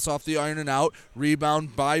the glass, off the iron and out.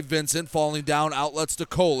 Rebound by Vincent, falling down, outlets to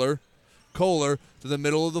Kohler. Kohler to the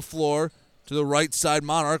middle of the floor, to the right side,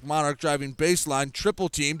 Monarch. Monarch driving baseline, triple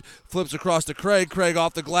teamed, flips across to Craig. Craig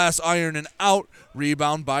off the glass, iron and out.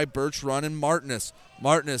 Rebound by Birch Run and Martinez.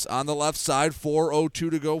 Martinez on the left side,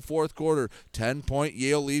 4:02 to go, fourth quarter. 10-point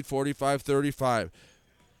Yale lead, 45-35.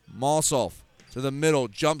 Mossoff to the middle,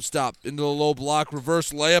 jump stop into the low block,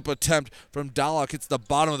 reverse layup attempt from Dalek. Hits the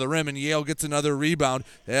bottom of the rim, and Yale gets another rebound.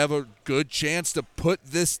 They have a good chance to put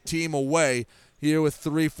this team away here with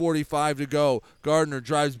 3:45 to go. Gardner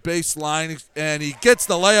drives baseline, and he gets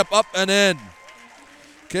the layup up and in.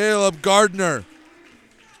 Caleb Gardner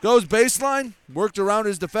goes baseline, worked around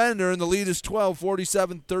his defender, and the lead is 12,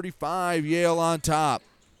 47-35. Yale on top.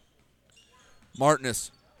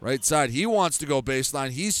 Martinez. Right side, he wants to go baseline.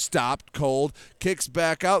 He's stopped cold. Kicks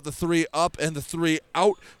back out, the three up and the three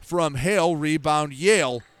out from Hale. Rebound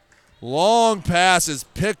Yale. Long pass is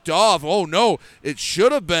picked off. Oh, no, it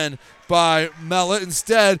should have been by Mellett.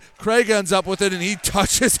 Instead, Craig ends up with it, and he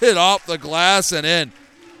touches it off the glass and in.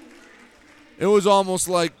 It was almost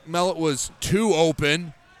like Mellett was too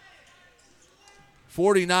open.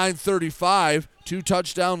 49-35,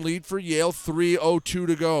 2-touchdown lead for Yale, 3:02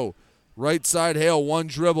 to go. Right side, Hale, one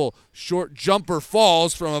dribble. Short jumper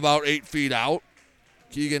falls from about 8 feet out.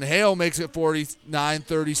 Keegan Hale makes it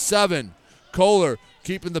 49-37. Kohler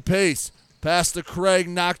keeping the pace. Pass to Craig,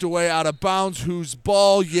 knocked away out of bounds. Whose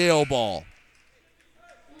ball? Yale ball.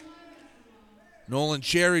 Nolan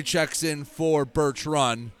Cherry checks in for Birch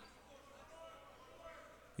Run.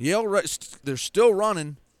 Yale, they're still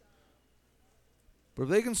running. But if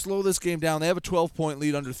they can slow this game down, they have a 12-point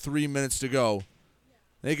lead under 3 minutes to go.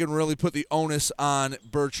 They can really put the onus on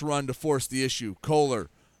Birch Run to force the issue. Kohler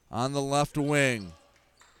on the left wing.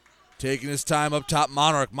 Taking his time up top,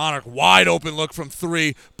 Monarch. Monarch, wide open look from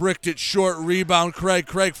 3. Bricked it short, rebound Craig.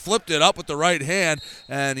 Craig flipped it up with the right hand,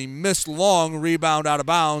 and he missed long, rebound out of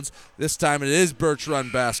bounds. This time it is Birch Run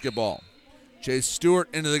basketball. Chase Stewart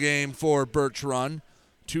into the game for Birch Run.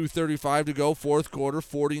 2:35 to go, fourth quarter,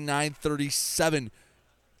 49-37.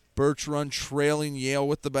 Birch Run trailing Yale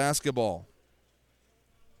with the basketball.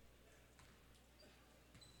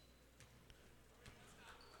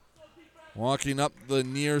 Walking up the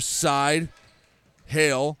near side,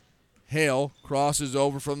 Hale. Hale crosses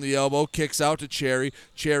over from the elbow, kicks out to Cherry.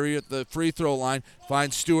 Cherry at the free throw line,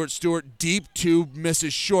 finds Stewart. Stewart deep two,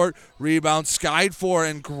 misses short. Rebound skied for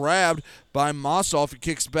and grabbed by Mossoff. He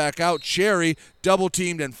kicks back out. Cherry double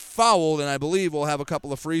teamed and fouled, and I believe we'll have a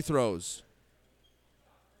couple of free throws.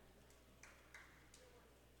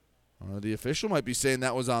 The official might be saying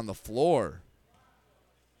that was on the floor.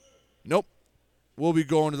 Nope. We'll be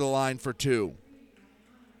going to the line for 2.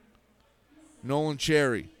 Nolan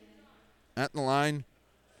Cherry at the line,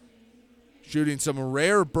 shooting some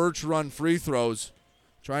rare Birch Run free throws,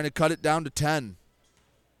 trying to cut it down to 10.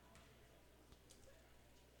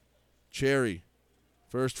 Cherry,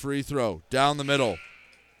 first free throw, down the middle.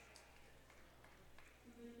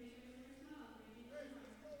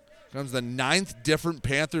 Comes the 9th different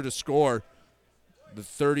Panther to score, the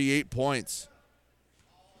 38 points.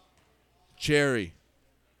 Cherry.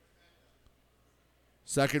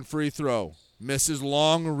 Second free throw. Misses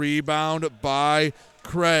long, rebound by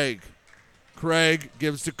Craig. Craig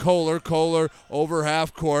gives to Kohler. Kohler over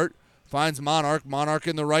half court. Finds Monarch. Monarch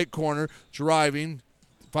in the right corner. Driving.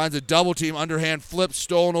 Finds a double team. Underhand flip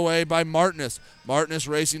stolen away by Martinez. Martinez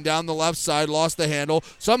racing down the left side. Lost the handle.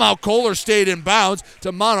 Somehow Kohler stayed in bounds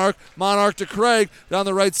to Monarch. Monarch to Craig. Down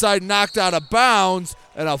the right side. Knocked out of bounds.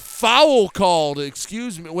 And a foul called.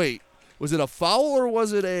 Excuse me. Wait. Was it a foul or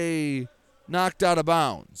was it a knocked out of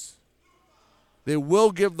bounds? They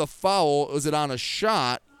will give the foul. Was it on a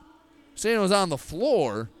shot? Saying it was on the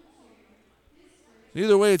floor.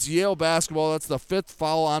 Either way, it's Yale basketball. That's the 5th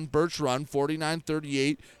foul on Birch Run.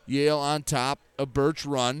 49-38. Yale on top of Birch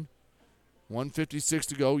Run. 1:56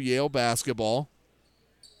 to go. Yale basketball.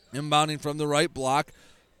 Inbounding from the right block.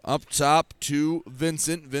 Up top to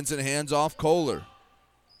Vincent. Vincent hands off Kohler.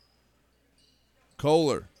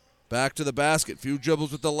 Kohler. Back to the basket. Few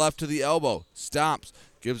dribbles with the left to the elbow. Stops.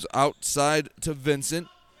 Gives outside to Vincent.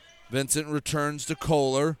 Vincent returns to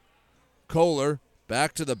Kohler. Kohler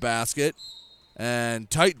back to the basket. And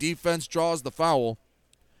tight defense draws the foul.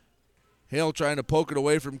 Hale trying to poke it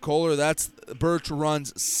away from Kohler. That's Birch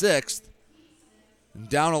Run's 6th. And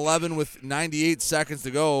down 11 with 98 seconds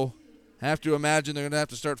to go. Have to imagine they're going to have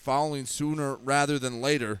to start fouling sooner rather than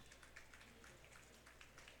later.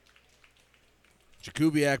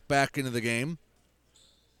 Jakubiak back into the game.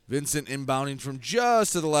 Vincent inbounding from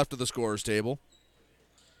just to the left of the scorer's table.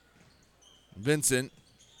 Vincent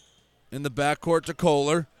in the backcourt to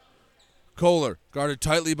Kohler. Kohler guarded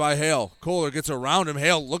tightly by Hale. Kohler gets around him.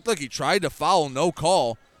 Hale looked like he tried to foul, no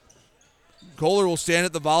call. Kohler will stand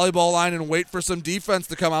at the volleyball line and wait for some defense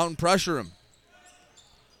to come out and pressure him.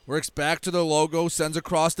 Works back to the logo, sends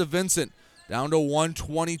across to Vincent. Down to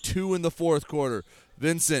 1:22 in the fourth quarter.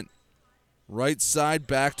 Vincent. Right side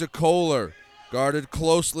back to Kohler. Guarded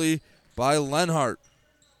closely by Lenhart.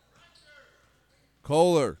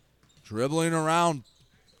 Kohler dribbling around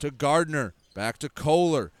to Gardner. Back to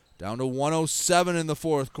Kohler. Down to 1:07 in the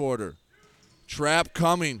fourth quarter. Trap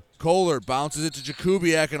coming. Kohler bounces it to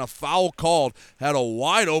Jakubiak and a foul called. Had a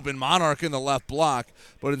wide open Monarch in the left block.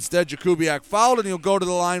 But instead Jakubiak fouled and he'll go to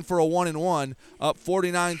the line for a 1-and-1. Up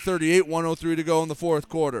 49-38, 1:03 to go in the fourth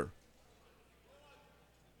quarter.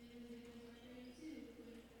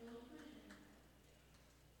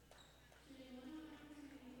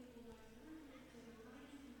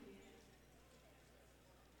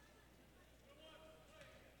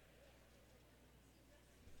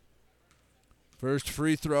 First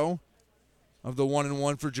free throw of the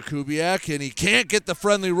 1-and-1 for Jakubiak, and he can't get the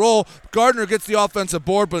friendly roll. Gardner gets the offensive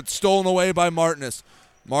board, but it's stolen away by Martinez.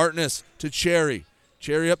 Martinez to Cherry.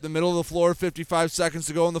 Cherry up the middle of the floor, 55 seconds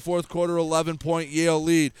to go in the fourth quarter, 11-point Yale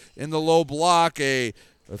lead. In the low block, a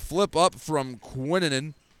flip up from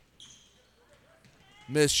Quinnanen.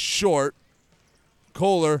 Missed short.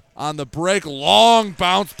 Kohler on the break, long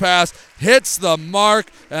bounce pass, hits the mark,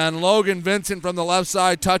 and Logan Vincent from the left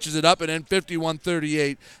side touches it up and in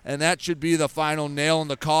 51-38, and that should be the final nail in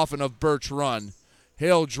the coffin of Birch run.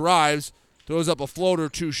 Hale drives, throws up a floater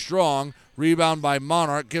too strong, rebound by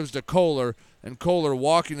Monarch, gives to Kohler, and Kohler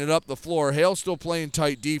walking it up the floor. Hale still playing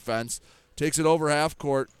tight defense, takes it over half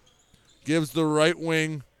court, gives the right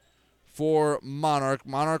wing for Monarch.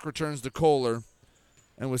 Monarch returns to Kohler.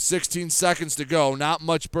 And with 16 seconds to go, not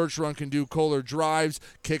much Birch run can do. Kohler drives,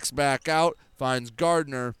 kicks back out, finds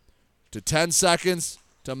Gardner to 10 seconds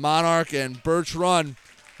to Monarch, and Birch run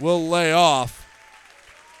will lay off.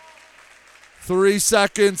 3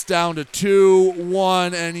 seconds down to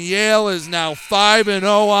 2-1, and Yale is now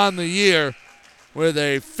 5-0 on the year with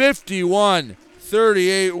a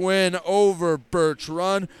 51-38 win over Birch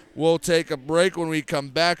Run. We'll take a break. When we come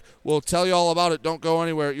back, we'll tell you all about it. Don't go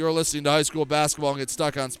anywhere. You're listening to High School Basketball and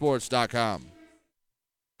GetStuckOnSports.com.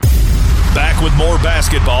 Back with more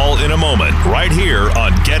basketball in a moment, right here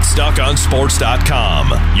on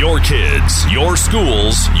GetStuckOnSports.com. Your kids, your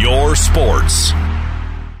schools, your sports.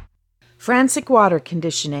 Frantic Water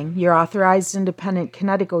Conditioning, your authorized independent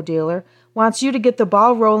Connecticut dealer, wants you to get the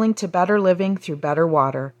ball rolling to better living through better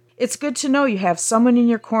water. It's good to know you have someone in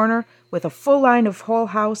your corner with a full line of whole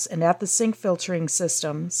house and at-the-sink filtering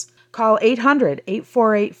systems. Call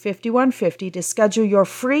 800-848-5150 to schedule your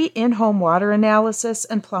free in-home water analysis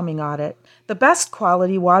and plumbing audit. The best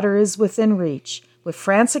quality water is within reach with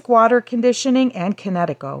Frantic Water Conditioning and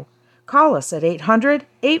Connecticut. Call us at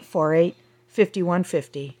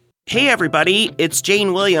 800-848-5150. Hey everybody, it's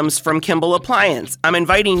Jane Williams from Kimball Appliance. I'm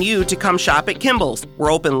inviting you to come shop at Kimball's.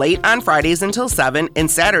 We're open late on Fridays until 7 and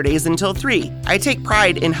Saturdays until 3. I take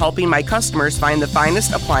pride in helping my customers find the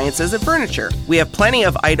finest appliances and furniture. We have plenty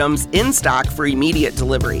of items in stock for immediate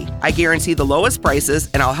delivery. I guarantee the lowest prices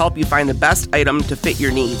and I'll help you find the best item to fit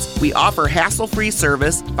your needs. We offer hassle-free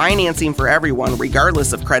service, financing for everyone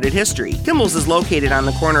regardless of credit history. Kimball's is located on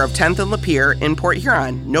the corner of 10th and Lapeer in Port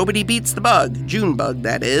Huron. Nobody beats the bug, Junebug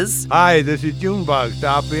that is. Hi, this is Junebug.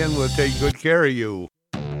 Stop in, we'll take good care of you.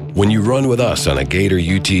 When you run with us on a Gator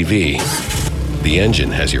UTV, the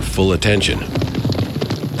engine has your full attention.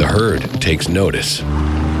 The herd takes notice.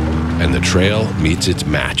 And the trail meets its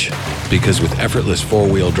match. Because with effortless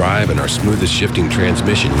four-wheel drive and our smoothest shifting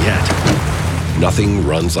transmission yet, nothing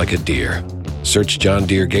runs like a deer. Search John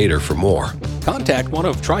Deere Gator for more. Contact one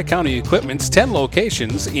of Tri-County Equipment's 10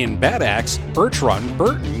 locations in Bad Axe, Birch Run,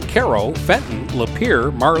 Burton, Caro, Fenton,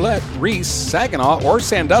 Lapeer, Marlette, Reese, Saginaw, or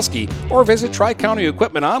Sandusky, or visit Tri-County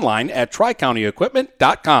Equipment online at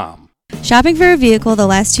tricountyequipment.com. Shopping for a vehicle the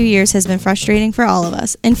last 2 years has been frustrating for all of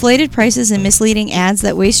us. Inflated prices and misleading ads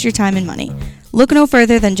that waste your time and money. Look no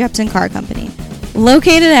further than Jepson Car Company.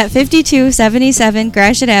 Located at 5277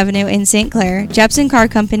 Gratiot Avenue in St. Clair, Jepson Car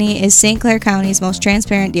Company is St. Clair County's most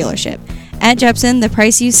transparent dealership. At Jepson, the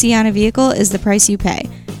price you see on a vehicle is the price you pay.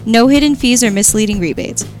 No hidden fees or misleading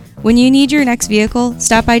rebates. When you need your next vehicle,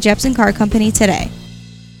 stop by Jepson Car Company today.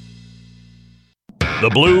 The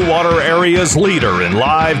Blue Water Area's leader in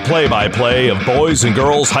live play-by-play of boys and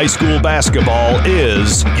girls high school basketball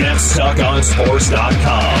is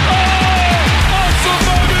GetStuckOnSports.com.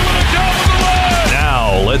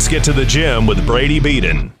 Let's get to the gym with Brady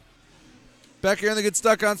Beaton. Back here on the Get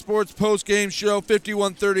Stuck on Sports post-game show,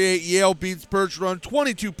 51-38, Yale beats Birch Run.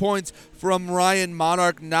 22 points from Ryan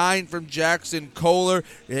Monarch, 9 from Jackson Kohler.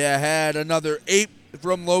 He had another 8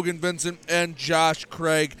 from Logan Vincent and Josh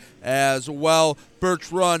Craig as well. Birch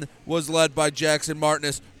Run was led by Jackson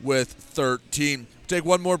Martinez with 13. Take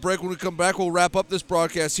one more break. When we come back, we'll wrap up this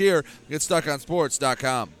broadcast here at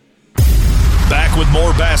GetStuckOnSports.com. Back with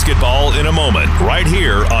more basketball in a moment, right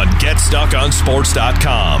here on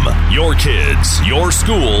GetStuckOnSports.com. Your kids, your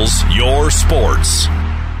schools, your sports.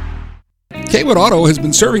 Kaywood Auto has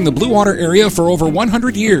been serving the Blue Water area for over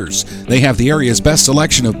 100 years. They have the area's best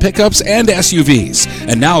selection of pickups and SUVs.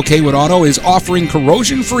 And now Kaywood Auto is offering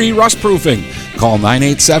corrosion-free rust-proofing. Call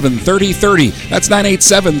 987-3030. That's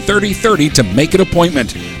 987-3030 to make an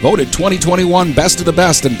appointment. Voted 2021 Best of the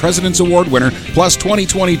Best and President's Award winner, plus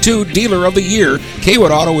 2022 Dealer of the Year,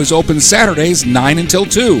 Kaywood Auto is open Saturdays 9 until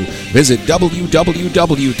 2. Visit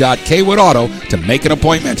www.kaywoodauto to make an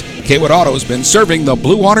appointment. Kaywood Auto has been serving the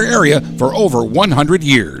Blue Water area for over 100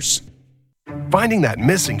 years. Finding that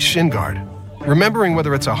missing shin guard. remembering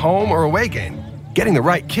whether it's a home or away game, getting the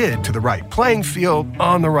right kid to the right playing field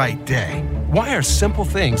on the right day. Why are simple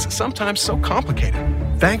things sometimes so complicated?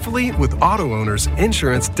 Thankfully, with auto owners,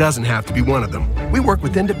 insurance doesn't have to be one of them. We work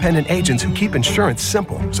with independent agents who keep insurance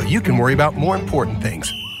simple so you can worry about more important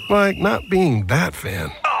things, like not being that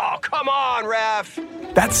fan. Oh, come on, ref!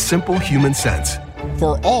 That's simple human sense.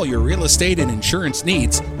 For all your real estate and insurance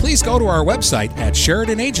needs, please go to our website at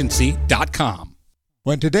SheridanAgency.com.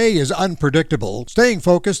 When today is unpredictable, staying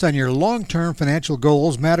focused on your long-term financial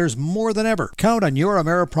goals matters more than ever. Count on your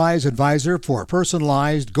Ameriprise advisor for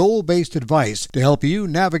personalized, goal-based advice to help you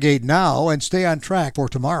navigate now and stay on track for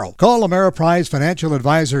tomorrow. Call Ameriprise financial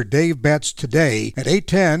advisor Dave Betts today at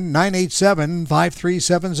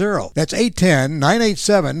 810-987-5370. That's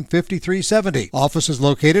 810-987-5370. Office is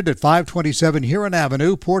located at 527 Huron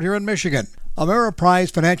Avenue, Port Huron, Michigan.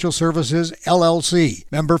 Ameriprise Financial Services, LLC,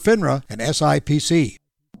 member FINRA and SIPC.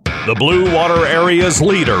 The Blue Water Area's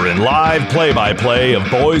leader in live play-by-play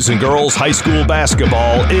of boys and girls high school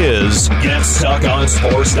basketball is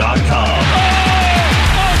GetStuckOnSports.com.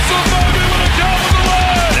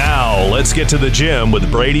 Now, let's get to the gym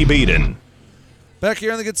with Brady Beaton. Back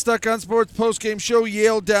here on the Get Stuck on Sports postgame show,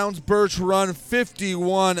 Yale downs Birch run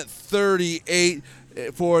 51-38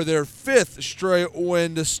 for their fifth straight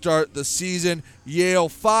win to start the season. Yale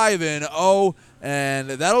 5-0,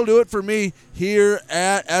 and that'll do it for me here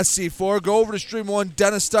at SC4. Go over to Stream 1.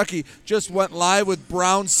 Dennis Stuckey just went live with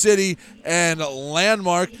Brown City and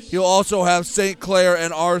Landmark. He'll also have St. Clair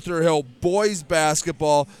and Arthur Hill boys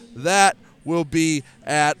basketball. That will be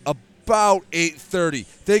at about 8:30.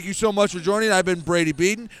 Thank you so much for joining. I've been Brady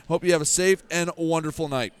Beaton. Hope you have a safe and wonderful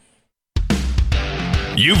night.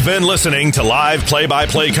 You've been listening to live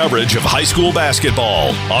play-by-play coverage of high school basketball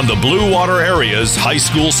on the Blue Water Area's high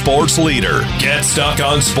school sports leader.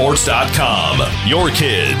 GetStuckOnSports.com. Your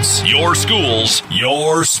kids, your schools,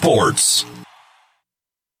 your sports.